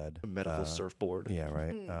on a bed. A medical surfboard. Yeah,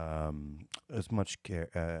 right. As much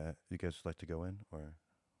care. You guys like to go in, or?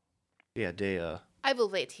 Yeah, Day, I will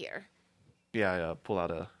wait here. I pull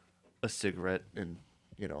out a cigarette and,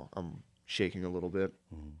 I'm shaking a little bit.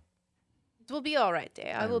 It will be all right,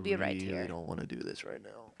 Day. I will be right I here. really don't want to do this right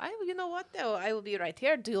now. You know what, though? I will be right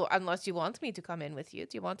here. Unless you want me to come in with you.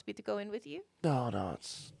 Do you want me to go in with you? No,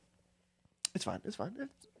 it's fine. It's fine.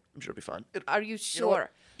 I'm sure it'll be fine. Are you sure?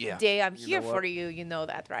 Yeah. Day, I'm You here know for what? you. You know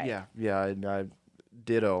that, right? Yeah, I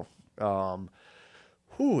ditto.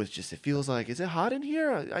 It feels like, is it hot in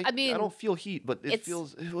here? I mean, I don't feel heat, but it it's-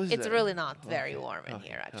 feels. What is It's that? really not very Okay, warm in okay,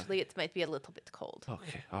 here, okay. actually. It might be a little bit cold.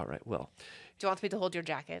 Okay, all right. Well, Do you want me to hold your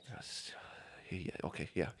jacket? yeah, okay,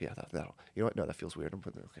 yeah. That'll. You know what? No, that feels weird. I'm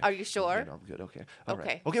putting. Okay. Are you sure? Yeah, no, I'm good. Okay. All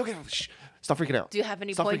right. Okay. Okay. Shh. Stop freaking out. Do you have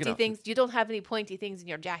any Stop freaking pointy out. things? You don't have any pointy things in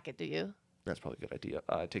your jacket, do you? That's probably a good idea.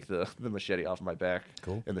 I take the machete off my back.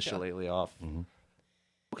 Cool. And the shillelagh off. Mm-hmm.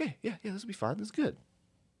 Okay. Yeah. This will be fine. This is good.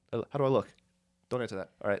 How do I look? Don't answer that.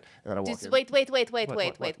 All right. And then I walk Just in. wait.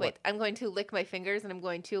 What? I'm going to lick my fingers and I'm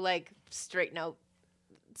going to like straighten out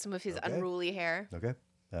some of his Okay. unruly hair. Okay.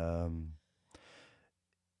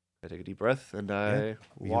 I take a deep breath and I You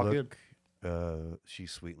walk in. look, she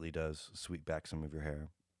sweetly does sweep back some of your hair,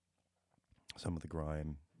 some of the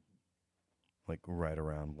grime, like right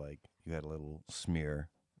around, like you had a little smear.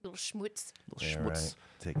 Little schmutz. Little Yeah, schmutz. right,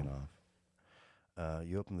 taken off.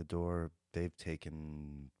 You open the door. They've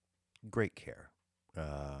taken great care.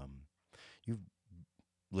 You've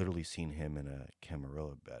literally seen him in a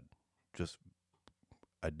Camarilla bed just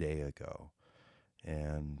a day ago,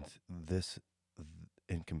 and this,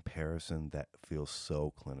 in comparison, that feels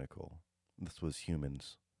so clinical. This was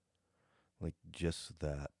humans, like just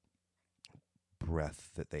that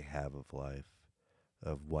breath that they have of life,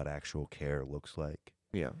 of what actual care looks like.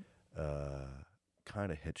 Yeah.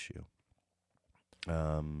 Kind of hits you.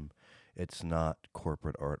 It's not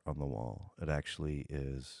corporate art on the wall. It actually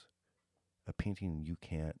is a painting you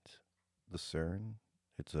can't discern.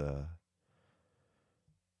 It's a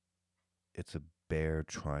bear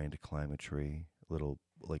trying to climb a tree,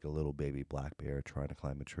 like a little baby black bear trying to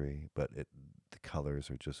climb a tree, but the colors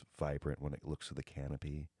are just vibrant when it looks at the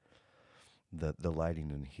canopy. The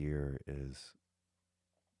lighting in here is,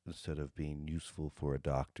 instead of being useful for a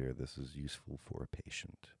doctor, this is useful for a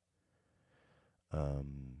patient.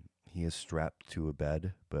 He is strapped to a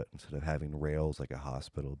bed, but instead of having rails like a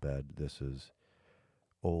hospital bed, this is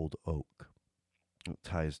old oak. It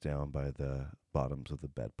ties down by the bottoms of the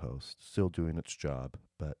bedpost, still doing its job,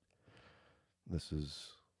 but this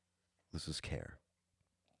is care.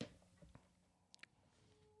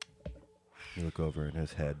 You look over in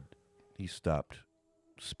his head. He stopped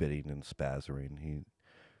spitting and spazzering.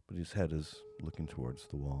 But his head is looking towards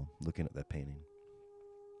the wall, looking at that painting.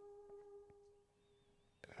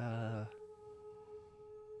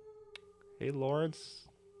 Hey, Lawrence.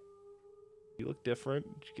 You look different.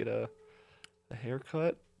 Did you get a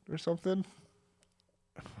haircut or something?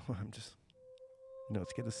 I'm just,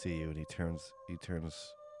 it's good to see you. And he turns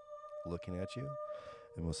looking at you.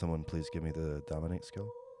 And will someone please give me the dominate skill?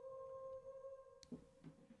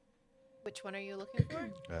 Which one are you looking for?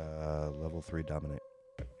 Level 3 dominate.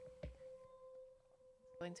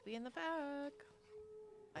 Going to be in the back.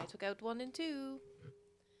 I took out 1 and 2.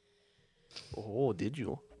 Oh, did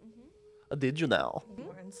you? Did you now?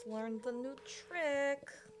 Lawrence learned the new trick.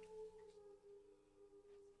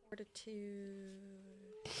 Fortitude.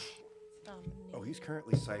 Oh, he's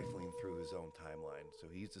currently siphoning through his own timeline, so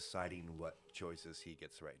he's deciding what choices he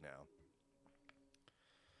gets right now.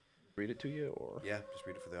 Read it to you, or Yeah, just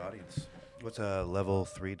read it for the audience. What's level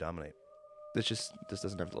 3 dominate? this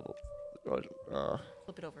doesn't have level. Flip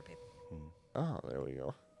it over, babe. Oh, there we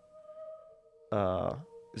go.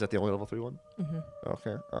 Is that the only level 3 one? Mm-hmm.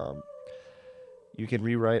 Okay. You can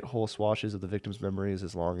rewrite whole swatches of the victim's memories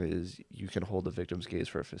as long as you can hold the victim's gaze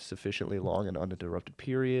for a sufficiently long and uninterrupted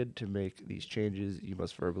period. To make these changes, you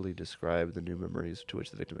must verbally describe the new memories to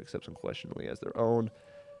which the victim accepts unquestionably as their own.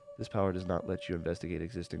 This power does not let you investigate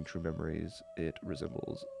existing true memories. It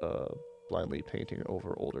resembles blindly painting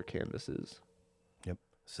over older canvases. Yep.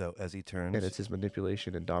 So as he turns... And it's his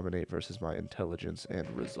manipulation and dominate versus my intelligence and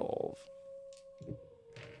resolve.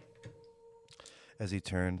 As he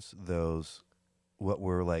turns, those... what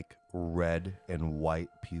were like red and white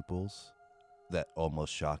pupils that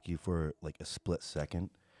almost shock you for like a split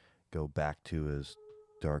second go back to his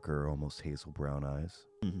darker, almost hazel brown eyes.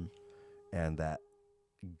 Mm-hmm. And that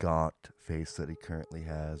gaunt face that he currently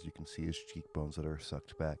has, you can see his cheekbones that are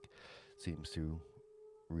sucked back, seems to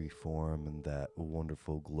reform, and that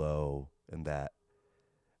wonderful glow and that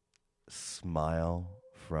smile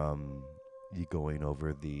from you going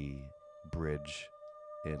over the bridge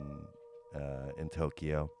in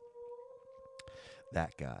Tokyo.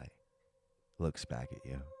 That guy looks back at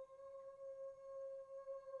you.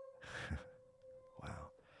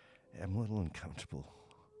 Wow. I'm a little uncomfortable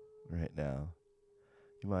right now.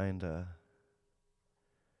 You mind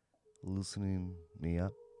loosening me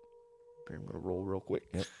up? I'm going to roll real quick.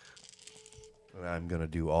 Yep. And I'm going to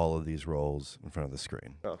do all of these rolls in front of the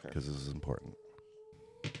screen. Okay. Because this is important.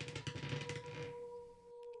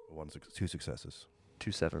 2 successes.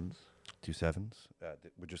 2 sevens. 2 sevens.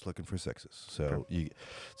 We're just looking for 6s. So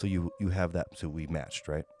you have that. So we matched,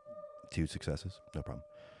 right? 2 successes. No problem.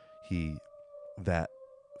 That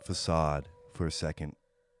facade for a second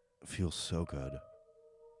feels so good,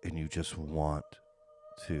 and you just want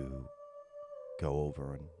to go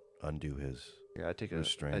over and undo his. Yeah, I take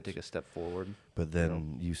restraints. a step forward. But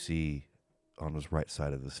then you see on his right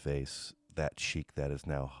side of his face that cheek that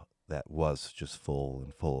was just full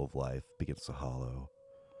of life begins to hollow.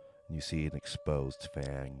 And you see an exposed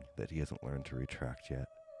fang that he hasn't learned to retract yet.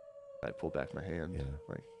 I pull back my hand. Yeah.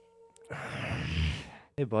 Like,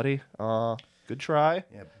 hey, buddy. Good try.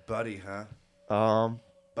 Yeah, buddy, huh?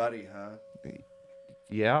 Buddy, huh?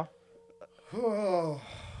 Yeah. Oh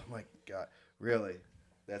my God! Really?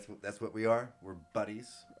 That's what we are. We're buddies.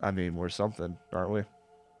 I mean, we're something, aren't we?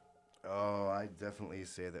 Oh, I definitely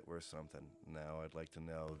say that we're something. Now, I'd like to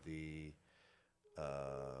know the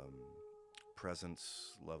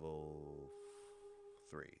presence level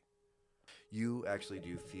 3. You actually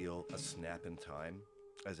do feel a snap in time,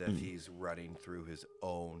 as if he's running through his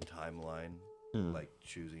own timeline, like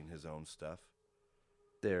choosing his own stuff.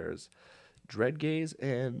 There's dread gaze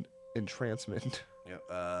and entrancement.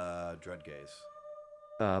 Yep. Dread gaze.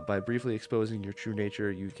 By briefly exposing your true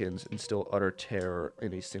nature, you can instill utter terror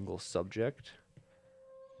in a single subject.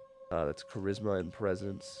 That's charisma and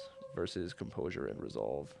presence versus composure and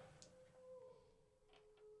resolve.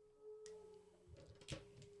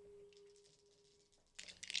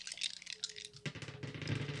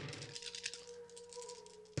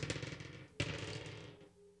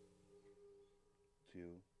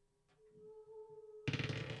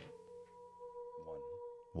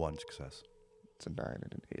 One success. It's a 9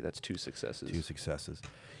 and an 8. That's 2 successes. 2 successes.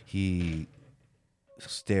 He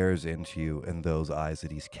stares into you, and those eyes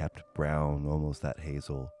that he's kept brown, almost that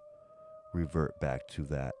hazel, revert back to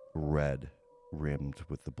that red rimmed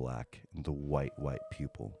with the black and the white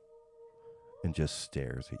pupil, and just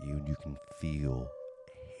stares at you, and you can feel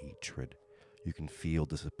hatred. You can feel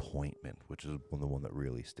disappointment, which is the one that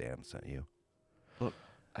really stands at you. Look,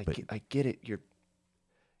 I get it.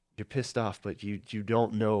 You're pissed off, but you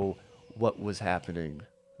don't know what was happening.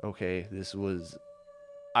 Okay, this was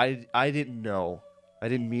I didn't know. I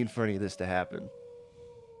didn't mean for any of this to happen.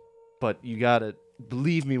 But you gotta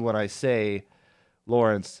believe me when I say,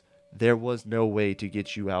 Lawrence, there was no way to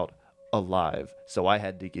get you out alive, so I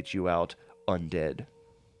had to get you out undead.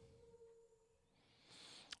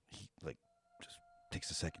 He just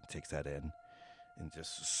takes a second, takes that in, and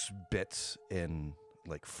just spits in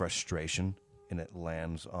frustration, and it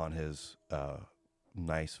lands on his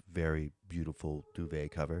nice, very beautiful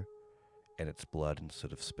duvet cover, and it's blood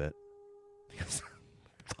instead of spit.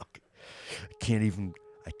 Fuck. I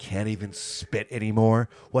can't even spit anymore.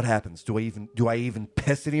 What happens? Do I even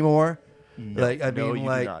piss anymore? No,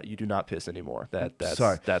 you do not piss anymore.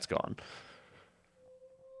 That's gone.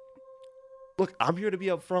 Look, I'm here to be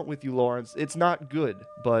upfront with you, Lawrence. It's not good,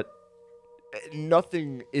 but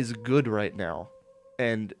nothing is good right now.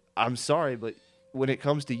 And I'm sorry, but when it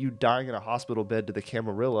comes to you dying in a hospital bed to the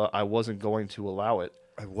Camarilla, I wasn't going to allow it.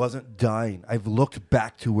 I wasn't dying. I've looked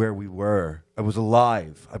back to where we were. I was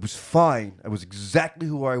alive. I was fine. I was exactly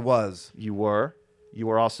who I was. You were. You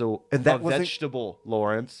were also And that a wasn't- vegetable,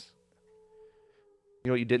 Lawrence. You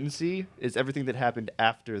know what you didn't see is everything that happened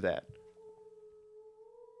after that.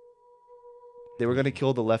 They were going to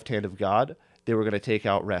kill the left hand of God. They were going to take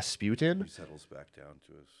out Rasputin. He settles back down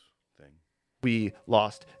to his thing. We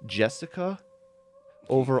lost Jessica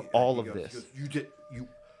over all of this.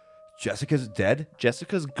 Jessica's dead?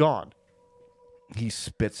 Jessica's gone. He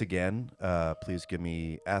spits again. Please give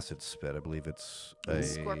me acid spit. I believe it's a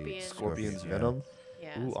Scorpion's yeah. venom.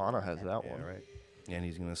 Yeah. Ooh, Anna has that Yeah, one. right. And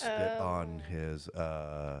he's gonna spit on his.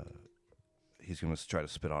 He's gonna try to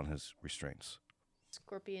spit on his restraints.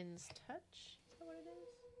 Scorpion's touch. Is that what it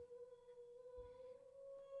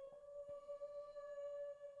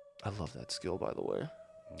is? I love that skill, by the way.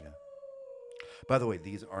 Yeah. By the way,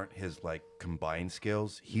 these aren't his like combined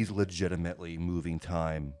skills. He's legitimately moving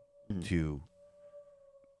time to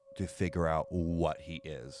figure out what he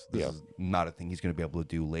is. This is not a thing he's going to be able to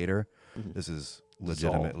do later. This is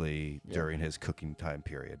legitimately during his cooking time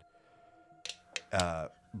period.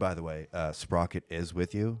 By the way, Sprocket is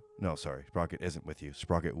with you. No, sorry, Sprocket isn't with you.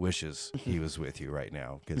 Sprocket wishes he was with you right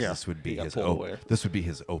now because Yeah, this would be he got his pulled away. this would be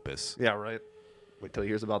his opus. Yeah, right. Wait till he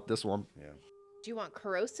hears about this one. Yeah, Do you want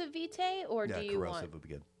corrosive vitae or yeah, do you corrosive want? would be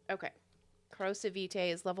good. Okay. Corrosive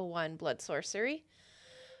vitae is level 1 blood sorcery.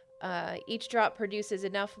 Each drop produces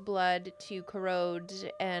enough blood to corrode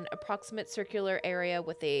an approximate circular area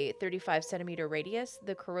with a 35 centimeter radius.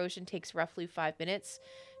 The corrosion takes roughly 5 minutes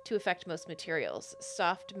to affect most materials.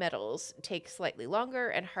 Soft metals take slightly longer,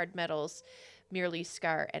 and hard metals merely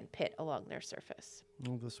scar and pit along their surface.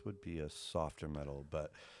 Well, this would be a softer metal,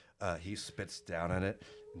 but he spits down on it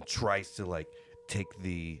and tries to like take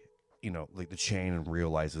the like the chain and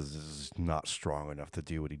realizes this is not strong enough to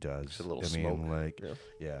do what he does. Just a little I mean, smoke. like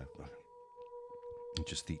yeah.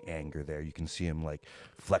 Just the anger there. You can see him like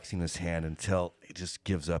flexing his hand until he just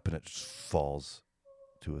gives up and it just falls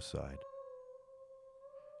to his side.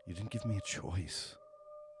 You didn't give me a choice.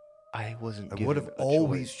 I wasn't. I would have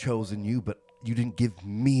always chosen you, but you didn't give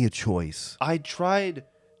me a choice. I tried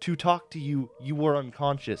to talk to you. You were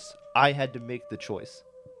unconscious. I had to make the choice.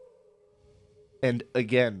 And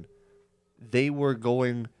again, they were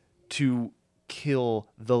going to kill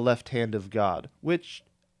the left hand of God, which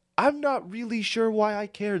I'm not really sure why I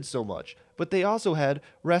cared so much. But they also had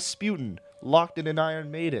Rasputin locked in an Iron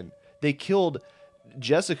Maiden. They killed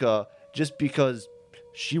Jessica just because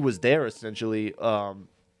she was there, essentially,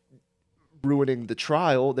 ruining the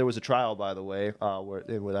trial. There was a trial, by the way,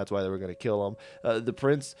 where that's why they were going to kill him. The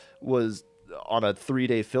prince was on a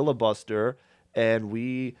 3-day filibuster, and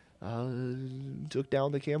we took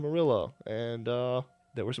down the Camarilla, and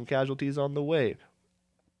there were some casualties on the way.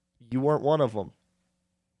 You weren't one of them.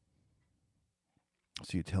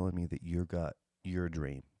 So you're telling me that you got your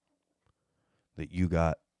dream, that you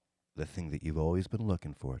got the thing that you've always been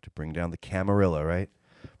looking for, to bring down the Camarilla, right?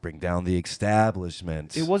 Bring down the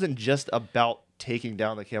establishment. It wasn't just about taking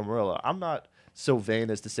down the Camarilla. I'm not so vain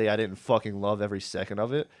as to say I didn't fucking love every second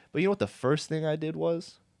of it. But you know what the first thing I did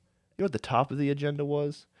was? You know what the top of the agenda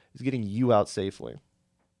was? Is getting you out safely.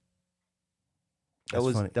 That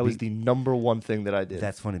was the number one thing that I did.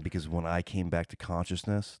 That's funny because when I came back to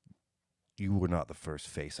consciousness, you were not the first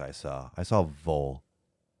face I saw. I saw Vol.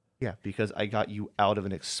 Yeah, because I got you out of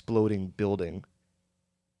an exploding building.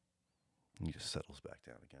 He just settles back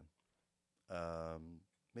down again.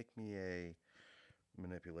 Make me a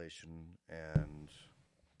manipulation, and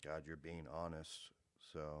God, you're being honest.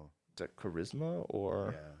 So Is that charisma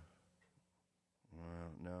or yeah.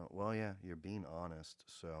 Well, no. Well, yeah, you're being honest.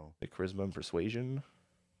 So like charisma and persuasion?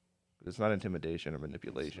 It's not intimidation or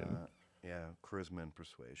manipulation. it's not- yeah, charisma and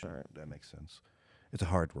persuasion. All right. That makes sense. It's a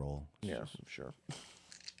hard roll. Yeah, I'm sure.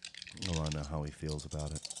 I want to know how he feels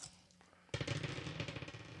about it.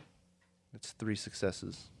 It's 3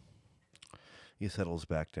 successes. He settles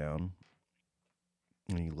back down,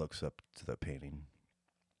 and he looks up to the painting.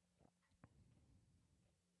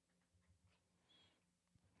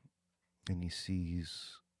 And he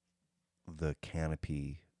sees the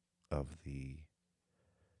canopy of the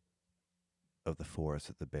forest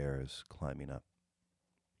that the bear is climbing up.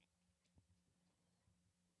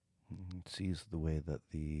 He sees the way that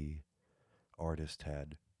the artist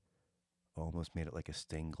had almost made it like a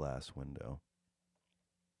stained glass window.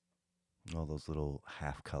 All those little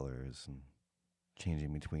half colors and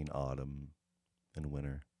changing between autumn and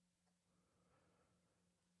winter.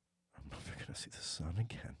 I'm never going to see the sun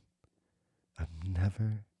again.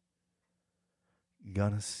 never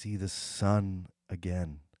gonna see the sun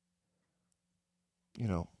again. You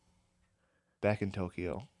know, back in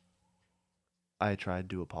Tokyo, I tried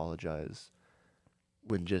to apologize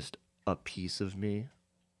when just a piece of me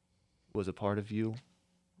was a part of you,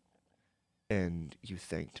 and you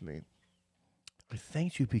thanked me. I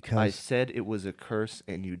thanked you I because said it was a curse,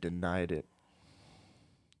 and you denied it.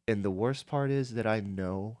 And the worst part is that I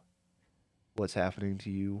know what's happening to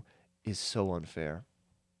you is so unfair.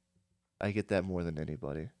 I get that more than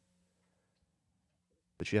anybody.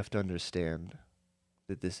 But you have to understand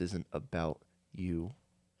that this isn't about you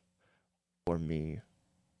or me.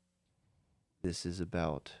 This is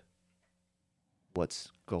about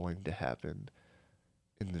what's going to happen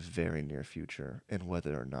in the very near future and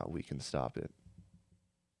whether or not we can stop it.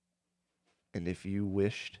 And if you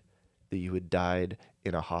wished that you had died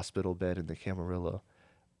in a hospital bed in the Camarilla,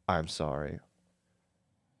 I'm sorry.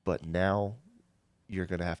 But now you're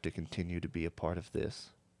going to have to continue to be a part of this.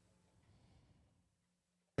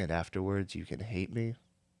 And afterwards, you can hate me.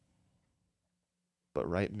 But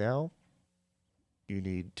right now, you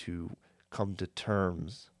need to come to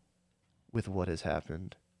terms with what has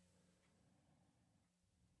happened.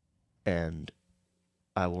 And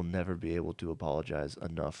I will never be able to apologize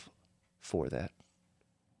enough for that.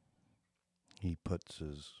 he puts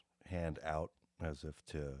his hand out as if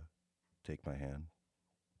to take my hand.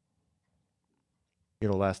 You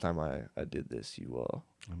know, last time I did this, you,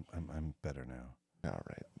 I'm better now. all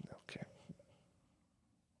right, okay.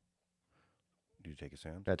 Do you take his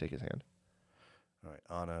hand? I take his hand. All right,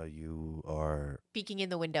 Anna, you are. Peeking in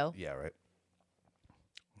the window. Yeah, right.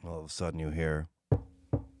 All of a sudden, you hear.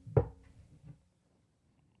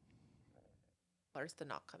 Where's the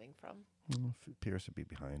knock coming from? It appears to be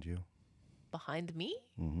behind you. Behind me?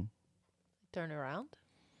 Mm-hmm. Turn around.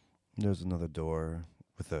 There's another door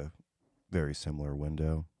with a very similar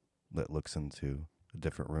window that looks into a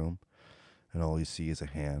different room, and all you see is a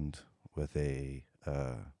hand with a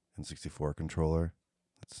N64 controller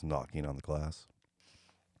that's knocking on the glass.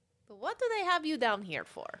 But what do they have you down here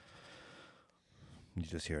for? You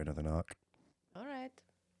just hear another knock. All right.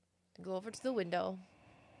 Go over to the window.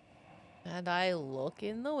 And I look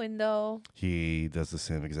in the window. He does the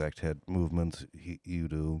same exact head movement you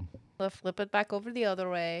do. I'll flip it back over the other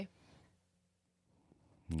way.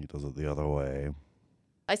 He does it the other way.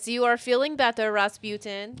 I see you are feeling better,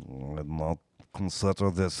 Rasputin. I'd not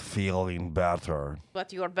consider this feeling better.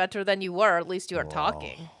 But you are better than you were. At least you are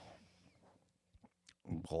talking.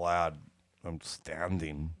 I'm glad I'm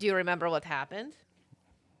standing. Do you remember what happened?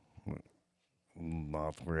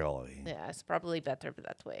 Not really. Yeah, it's probably better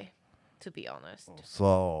that way, to be honest.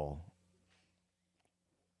 So,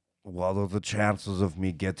 what are the chances of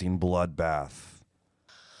me getting bloodbath?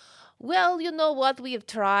 Well, you know what? We have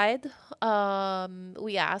tried.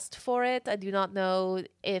 We asked for it. I do not know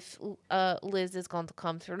if Liz is going to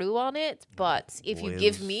come through on it, but if you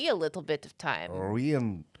give Liz? me a little bit of time, Are we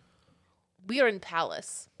in? we are in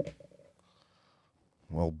Palace.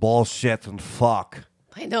 Well, bullshit and fuck.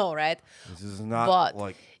 I know, right? This is not But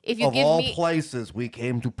like. if you of give all me, places, we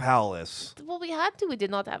came to Palace. well, we had to. We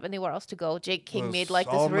did not have anywhere else to go. Jake King There's made like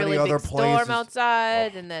so this really many other big storm places.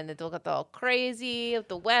 outside, and then it got all crazy with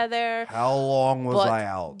the weather. How long was But I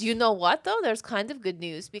out? do you know what though? There's kind of good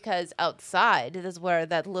news because outside is where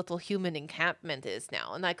that little human encampment is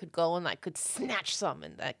now, and I could go and I could snatch some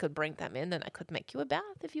and I could bring them in and I could make you a bath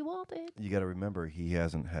if you wanted. You got to remember, he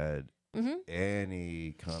hasn't had Mm-hmm.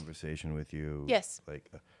 any conversation with you. Yes.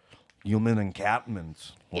 Like human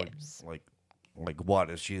encampments. Like, Yes. like what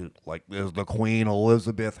is she like? Is the Queen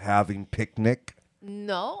Elizabeth having picnic?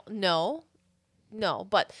 No.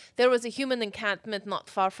 But there was a human encampment not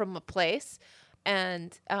far from a place,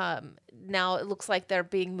 and now it looks like they're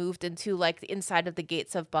being moved into like the inside of the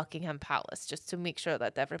gates of Buckingham Palace, just to make sure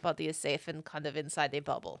that everybody is safe and kind of inside a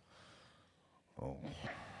bubble. Oh.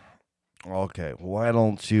 Okay. Why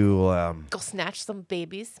don't you? Go snatch some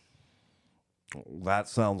babies. That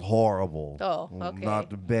sounds horrible. Oh, okay.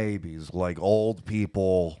 Not the babies, like old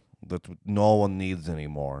people that no one needs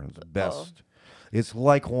anymore. It's best. It's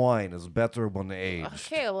like wine. It's better when aged.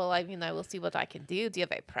 Okay, well, I mean, I will see what I can do. Do you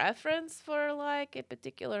have a preference for like a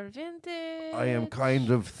particular vintage? I am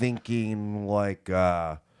kind of thinking like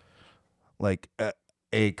a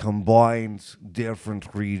combined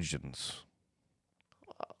different regions.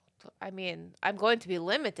 I mean, I'm going to be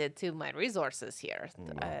limited to my resources here.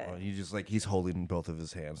 You just like he's holding both of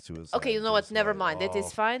his hands to his. Okay, you head, know what? just Never like, mind. It is oh,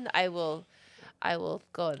 fine. I will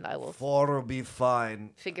go and I will Four'll be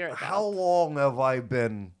fine. figure it How out. long have I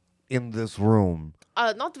been in this room?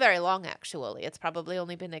 Not very long, actually. It's probably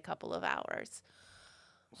only been a couple of hours.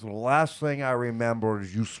 So the last thing I remember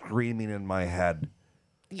is you screaming in my head.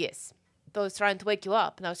 Yes. I was trying to wake you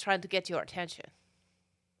up, and I was trying to get your attention.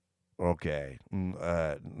 Okay.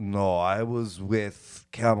 No, I was with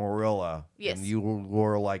Camarilla. Yes. And you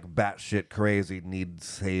were like batshit crazy, need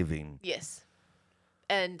saving. Yes.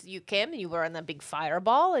 And you came, and you were in a big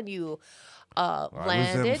fireball, and you I was in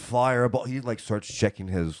landed. fireball. He like starts checking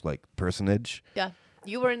his like personage. Yeah.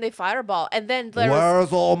 You were in the fireball, and then there was...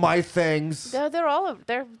 Where's all my things? They're all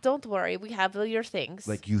there. Don't worry, we have your things.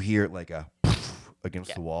 Like you hear like a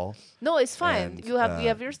against the wall. No, it's fine. and, You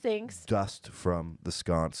have your things. Dust from the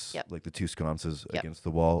sconce, Yep. like the two sconces Yep. against the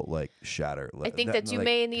wall, like shatter. I think that you like,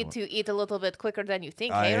 may need to eat a little bit quicker than you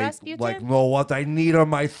think. Hey, I Rasputin. like no what I need are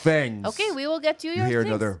my things. Okay, we will get you You your hear things.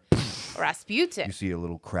 another. Rasputin. You see a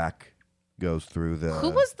little crack goes through the. Who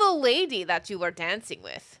was the lady that you were dancing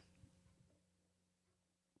with?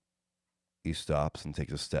 He stops and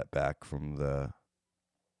takes a step back from the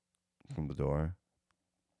door.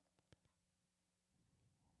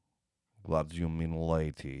 What do you mean,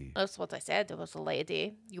 lady? That's what I said. It was a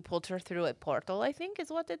lady. You pulled her through a portal, I think, is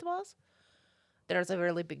what it was. There's a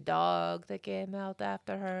really big dog that came out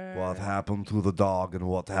after her. What happened to the dog and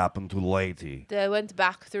what happened to lady? They went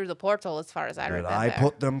back through the portal, as far as I Did remember. I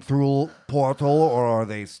put them through portal or are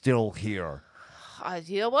they still here?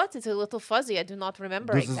 You know what? It's a little fuzzy. I do not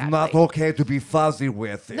remember This exactly. is not okay to be fuzzy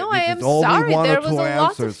with. No, It I is am only sorry. one or There was two a lot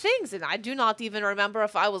of answers. things, and I do not even remember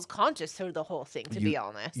if I was conscious through the whole thing, to be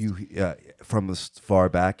honest. From as far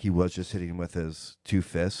back, he was just hitting with his two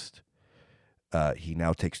fists. He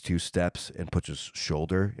now takes 2 steps and puts his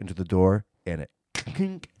shoulder into the door, and it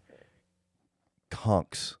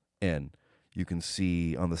conks in. You can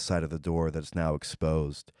see on the side of the door that's now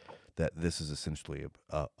exposed that this is essentially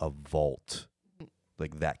a vault,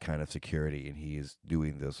 like that kind of security, and he is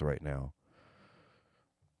doing this right now.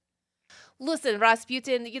 Listen,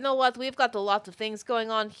 Rasputin, you know what? We've got a lot of things going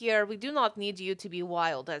on here. We do not need you to be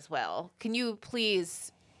wild as well. Can you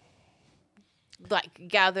please,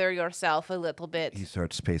 gather yourself a little bit? He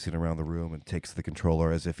starts pacing around the room and takes the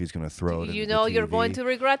controller as if he's going to throw it. You into know the you're TV. going to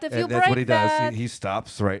regret if you And break that's what he that. does. He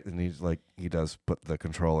stops right, and he does put the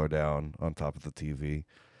controller down on top of the TV.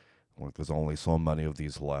 Like there's only so many of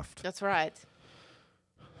these left. That's right.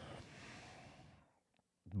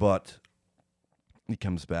 But he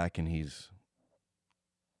comes back and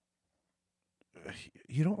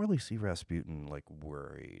you don't really see Rasputin like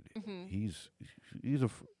worried. Mhm. He's a.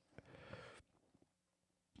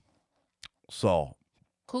 So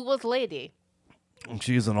Who was lady?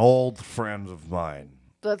 she's an old friend of mine.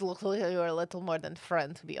 That looked like you were a little more than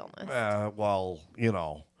friend, to be honest. Well,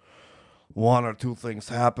 one or two things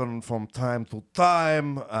happen from time to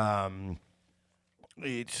time.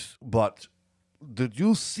 But did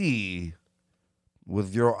you see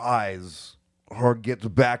with your eyes her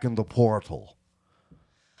get back in the portal?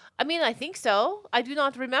 I mean, I think so. I do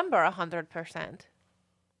not remember 100%.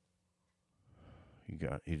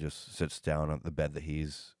 He just sits down on the bed that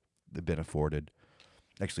he's been afforded.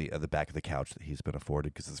 Actually, at the back of the couch that he's been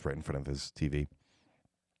afforded because it's right in front of his TV.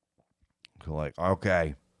 So like,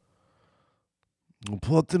 okay,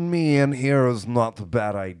 putting me in here is not a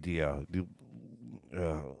bad idea.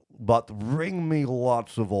 But bring me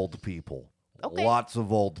lots of old people. Okay. Lots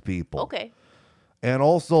of old people. Okay. And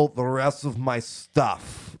also the rest of my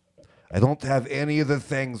stuff. I don't have any of the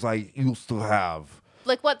things I used to have.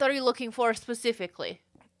 Like, what are you looking for specifically?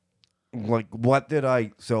 Like, what did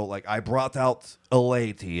I... So, like, I brought out a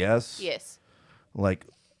lady, yes? Yes. Like,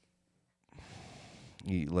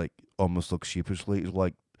 he, like, almost looks sheepishly.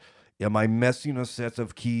 Like, am I missing a set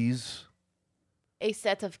of keys? A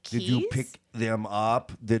set of keys? Did you pick them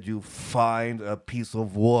up? Did you find a piece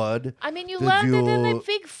of wood? I mean, you Did landed in a you-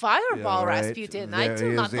 big fireball, Yeah, right. Rasputin. I There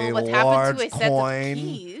do not is know a what happened to a large set of coin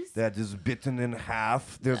keys. that is bitten in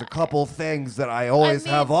half. There's a couple things that I always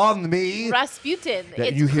have mean, on me. Rasputin. That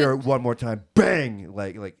it you hear could- one more time, bang!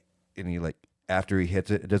 Like, and he like after he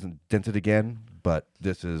hits it, it doesn't dent it again. But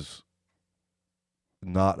this is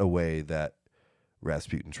not a way that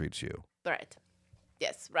Rasputin treats you. Right.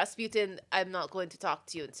 Yes, Rasputin, I'm not going to talk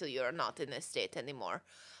to you until you are not in this state anymore.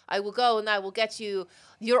 I will go and I will get you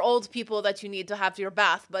your old people that you need to have your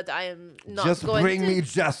bath, but I am not Just going bring to... me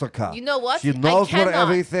Jessica. You know what? She knows I cannot. what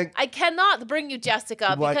everything. I cannot bring you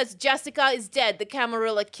Jessica What? because Jessica is dead. The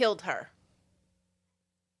Camarilla killed her.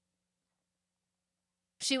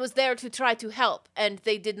 She was there to try to help, and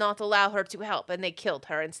they did not allow her to help, and they killed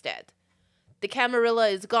her instead. The Camarilla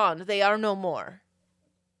is gone. They are no more.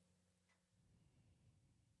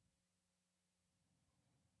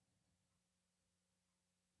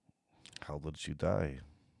 How did she die?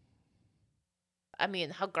 I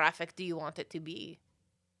mean, how graphic do you want it to be?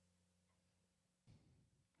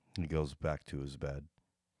 He goes back to his bed.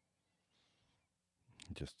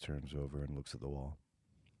 He just turns over and looks at the wall.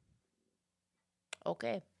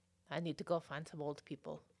 Okay. I need to go find some old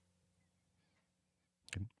people.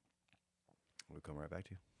 We'll come right back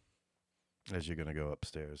to you. As you're going to go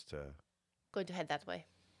upstairs to... Going to head that way.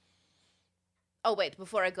 Oh, wait.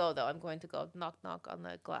 Before I go, though, I'm going to go knock on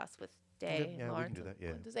the glass with Day. Yeah, we Lawrence. can do that, yeah.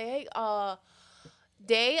 I'm going to say, hey,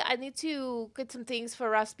 Day, I need to get some things for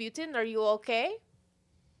Rasputin. Are you okay?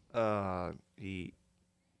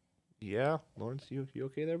 Yeah, Lawrence, you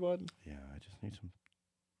okay there, bud? Yeah, I just need some...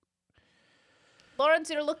 Lawrence,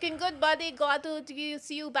 you're looking good, buddy. Glad to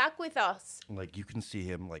see you back with us. Like, you can see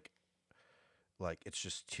him, like it's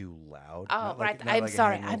just too loud. Oh, Not right. like, not I'm like a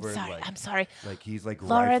sorry. hangover, like- I'm sorry. Like, he's, like,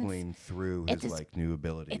 Lawrence, rifling through it his, is- like, new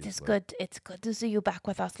abilities. It is like, good. It's good to see you back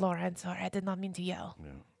with us, Lawrence. Sorry, I did not mean to yell. Yeah.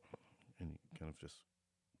 And he kind of just...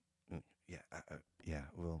 yeah,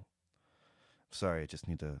 well... Sorry, I just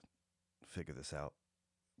need to figure this out.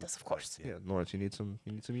 Yes, of course. Yeah, Lawrence, you need some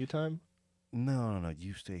you time? No.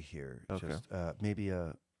 You stay here. Okay. Just maybe I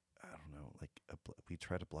don't know, like we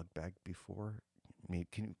tried a blood bag before.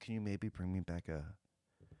 Can you maybe bring me back a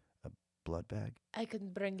blood bag? I can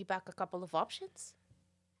bring you back a couple of options.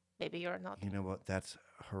 Maybe you're not. You know what? That's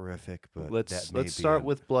horrific, but Let's that may be start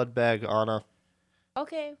with blood bag, Anna.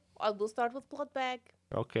 Okay, I will start with blood bag.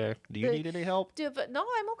 Okay. Do you need any help? No,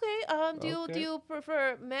 I'm okay. Do Okay. you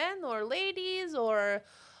prefer men or ladies or?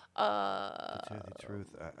 To tell you the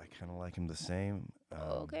truth, I kind of like him the same.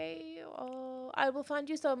 Okay. I will find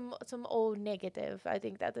you some O negative. I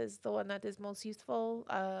think that is the one that is most useful.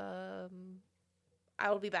 I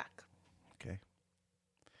will be back. Okay.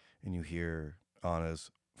 And you hear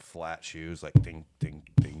Anna's flat shoes like ding, ding,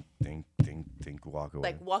 ding, ding, ding, ding, walk away.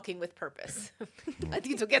 Like walking with purpose. I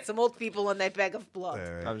need to get some old people on that bag of blood.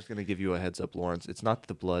 All right. I'm just gonna give you a heads up, Lawrence. It's not that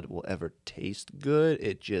the blood will ever taste good.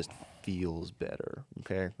 It just feels better.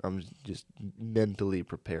 Okay, I'm just mentally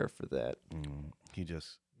prepare for that. He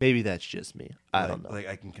just Maybe that's just me. I like- don't know. Like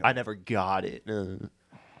I can. I never got it.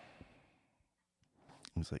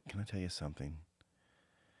 He's like, "Can I tell you something?"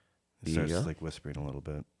 He Yeah. starts like whispering a little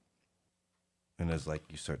bit, and as like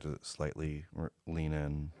you start to slightly lean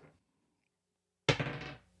in,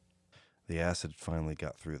 the acid finally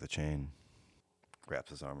got through the chain. Wraps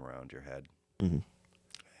his arm around your head, Mhm.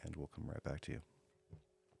 and we'll come right back to you.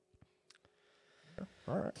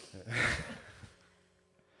 All right.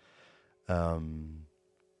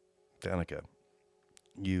 Danica,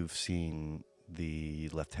 you've seen the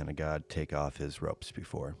Lieutenant God take off his ropes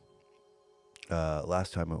before.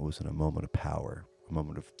 Last time it was in a moment of power, a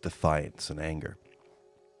moment of defiance and anger.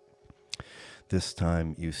 This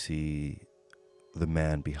time you see the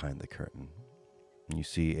man behind the curtain. You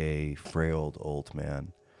see a frail old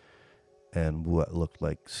man, and what looked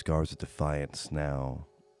like scars of defiance now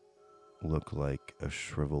look like a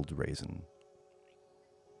shriveled raisin.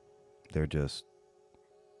 They're just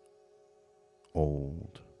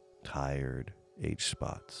old, tired, age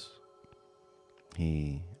spots.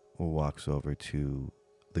 He walks over to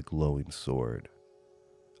the glowing sword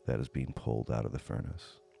that is being pulled out of the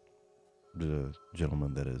furnace. The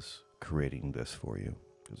gentleman that is creating this for you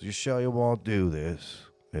goes, "You sure you won't do this?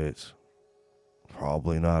 It's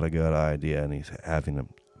probably not a good idea." And he's having them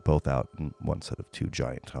both out in one set of two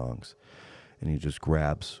giant tongs. And he just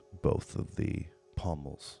grabs both of the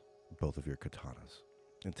pommels, both of your katanas,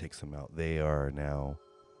 and takes them out. They are now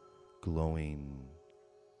glowing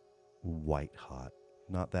white hot.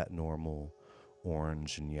 Not that normal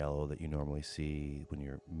orange and yellow that you normally see when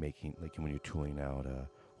you're making, like when you're tooling out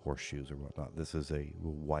horseshoes or whatnot. This is a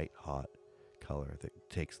white hot color that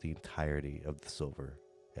takes the entirety of the silver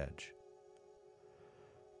edge.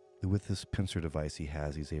 With this pincer device he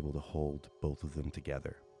has, he's able to hold both of them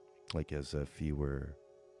together, like as if he were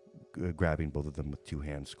grabbing both of them with two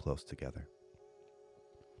hands close together.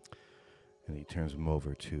 And he turns them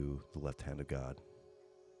over to the left hand of God.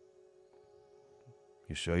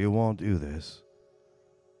 "You sure you won't do this?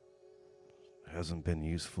 It hasn't been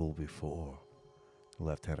useful before." The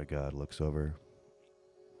left hand of God looks over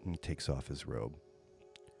and takes off his robe.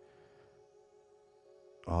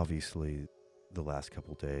 Obviously, the last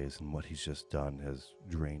couple days and what he's just done has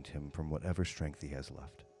drained him from whatever strength he has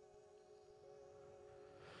left.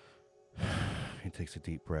 He takes a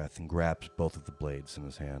deep breath and grabs both of the blades in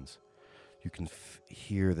his hands. You can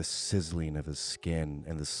hear the sizzling of his skin,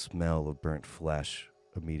 and the smell of burnt flesh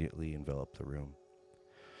immediately envelop the room.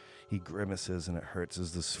 He grimaces, and it hurts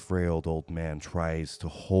as this frail old man tries to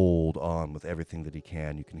hold on with everything that he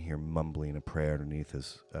can. You can hear mumbling a prayer underneath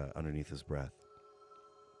his breath.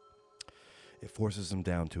 It forces him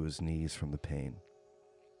down to his knees from the pain,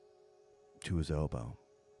 to his elbow.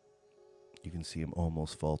 You can see him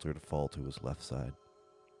almost falter to fall to his left side.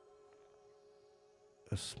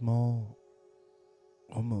 A small,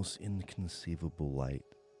 almost inconceivable light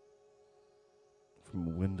from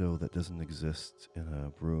a window that doesn't exist in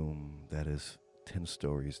a room that is 10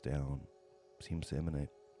 stories down seems to emanate.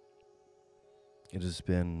 It has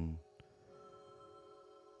been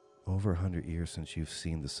over 100 years since you've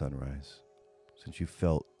seen the sunrise, since you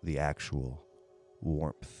felt the actual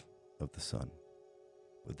warmth of the sun.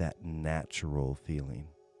 But that natural feeling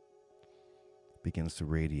begins to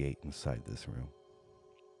radiate inside this room.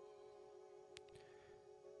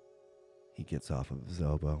 He gets off of his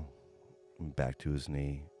elbow and back to his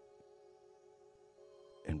knee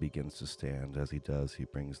and begins to stand. As he does, he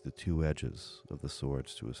brings the two edges of the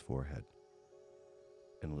swords to his forehead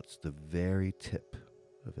and lets the very tip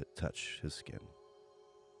of it touch his skin.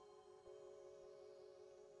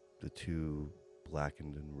 The two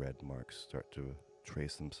blackened and red marks start to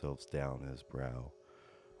trace themselves down his brow,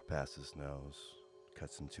 past his nose,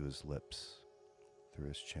 cuts into his lips, through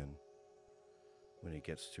his chin. When he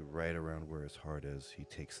gets to right around where his heart is, he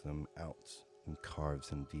takes them out and carves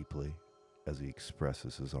them deeply as he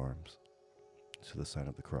expresses his arms to the sign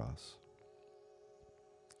of the cross.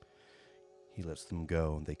 He lets them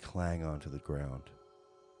go and they clang onto the ground,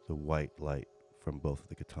 the white light from both of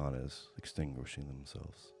the katanas extinguishing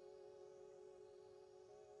themselves.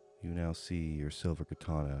 You now see your silver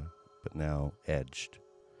katana, but now edged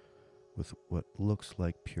with what looks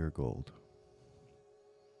like pure gold.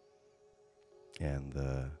 And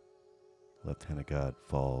the Lieutenant God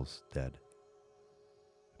falls dead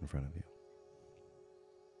in front of you.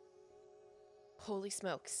 Holy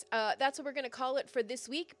smokes. That's what we're going to call it for this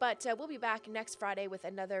week, but we'll be back next Friday with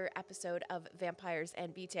another episode of Vampires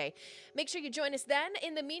and Vitae. Make sure you join us then.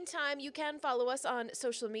 In the meantime, you can follow us on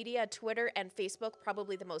social media, Twitter and Facebook,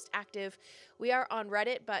 probably the most active. We are on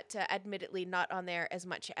Reddit, but admittedly not on there as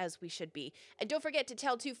much as we should be. And don't forget to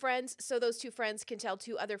tell 2 friends, so those 2 friends can tell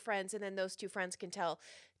 2 other friends, and then those 2 friends can tell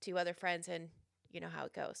 2 other friends, and you know how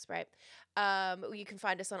it goes, right? You can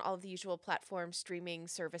find us on all of the usual platform streaming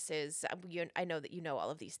services. I know that you know all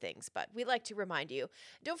of these things, but we'd like to remind you.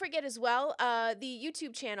 Don't forget as well, the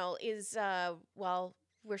YouTube channel is,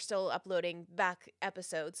 we're still uploading back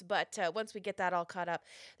episodes, but once we get that all caught up,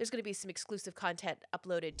 there's going to be some exclusive content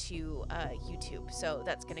uploaded to YouTube. So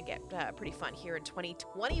that's going to get pretty fun here in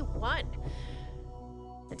 2021.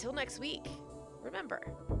 Until next week, remember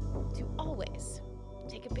to always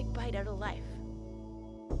take a big bite out of life.